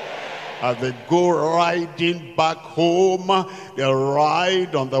 As they go riding back home, they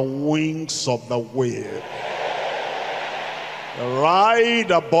ride on the wings of the wind. They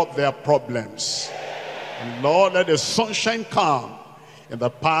ride above their problems. And Lord, let the sunshine come in the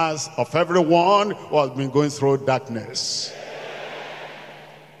path of everyone who has been going through darkness.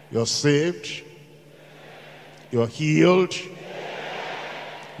 You're saved. You're healed.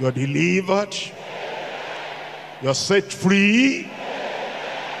 You're delivered. You're set free.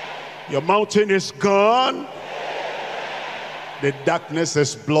 Your mountain is gone. The darkness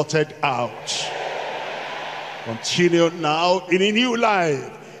is blotted out. Continue now in a new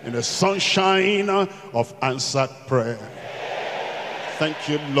life, in the sunshine of answered prayer. Thank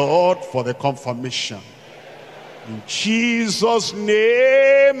you, Lord, for the confirmation. In Jesus'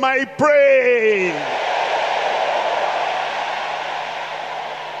 name I pray.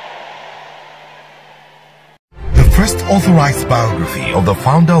 The first authorized biography of the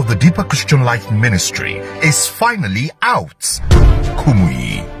founder of the Deeper Christian Life Ministry is finally out.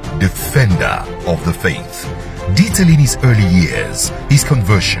 Kumuyi, defender of the faith. Detailing his early years, his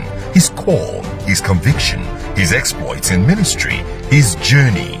conversion, his call, his conviction, his exploits in ministry, his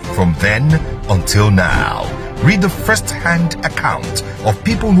journey from then until now. Read the first-hand account of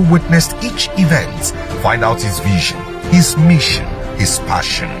people who witnessed each event. Find out his vision, his mission, his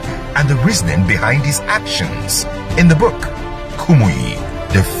passion, and the reasoning behind his actions. In the book, Kumuyi,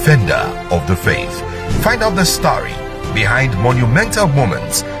 Defender of the Faith, find out the story behind monumental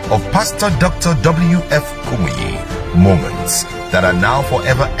moments of Pastor Dr. W.F. Kumuyi, moments that are now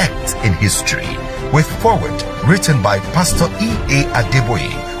forever etched in history, with foreword written by Pastor E.A.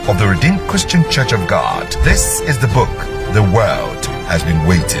 Adeboye of the Redeemed Christian Church of God. This is the book the world has been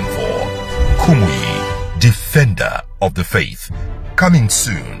waiting for. Kumuyi, Defender of the Faith. Coming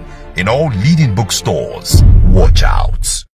soon in all leading bookstores. Watch out.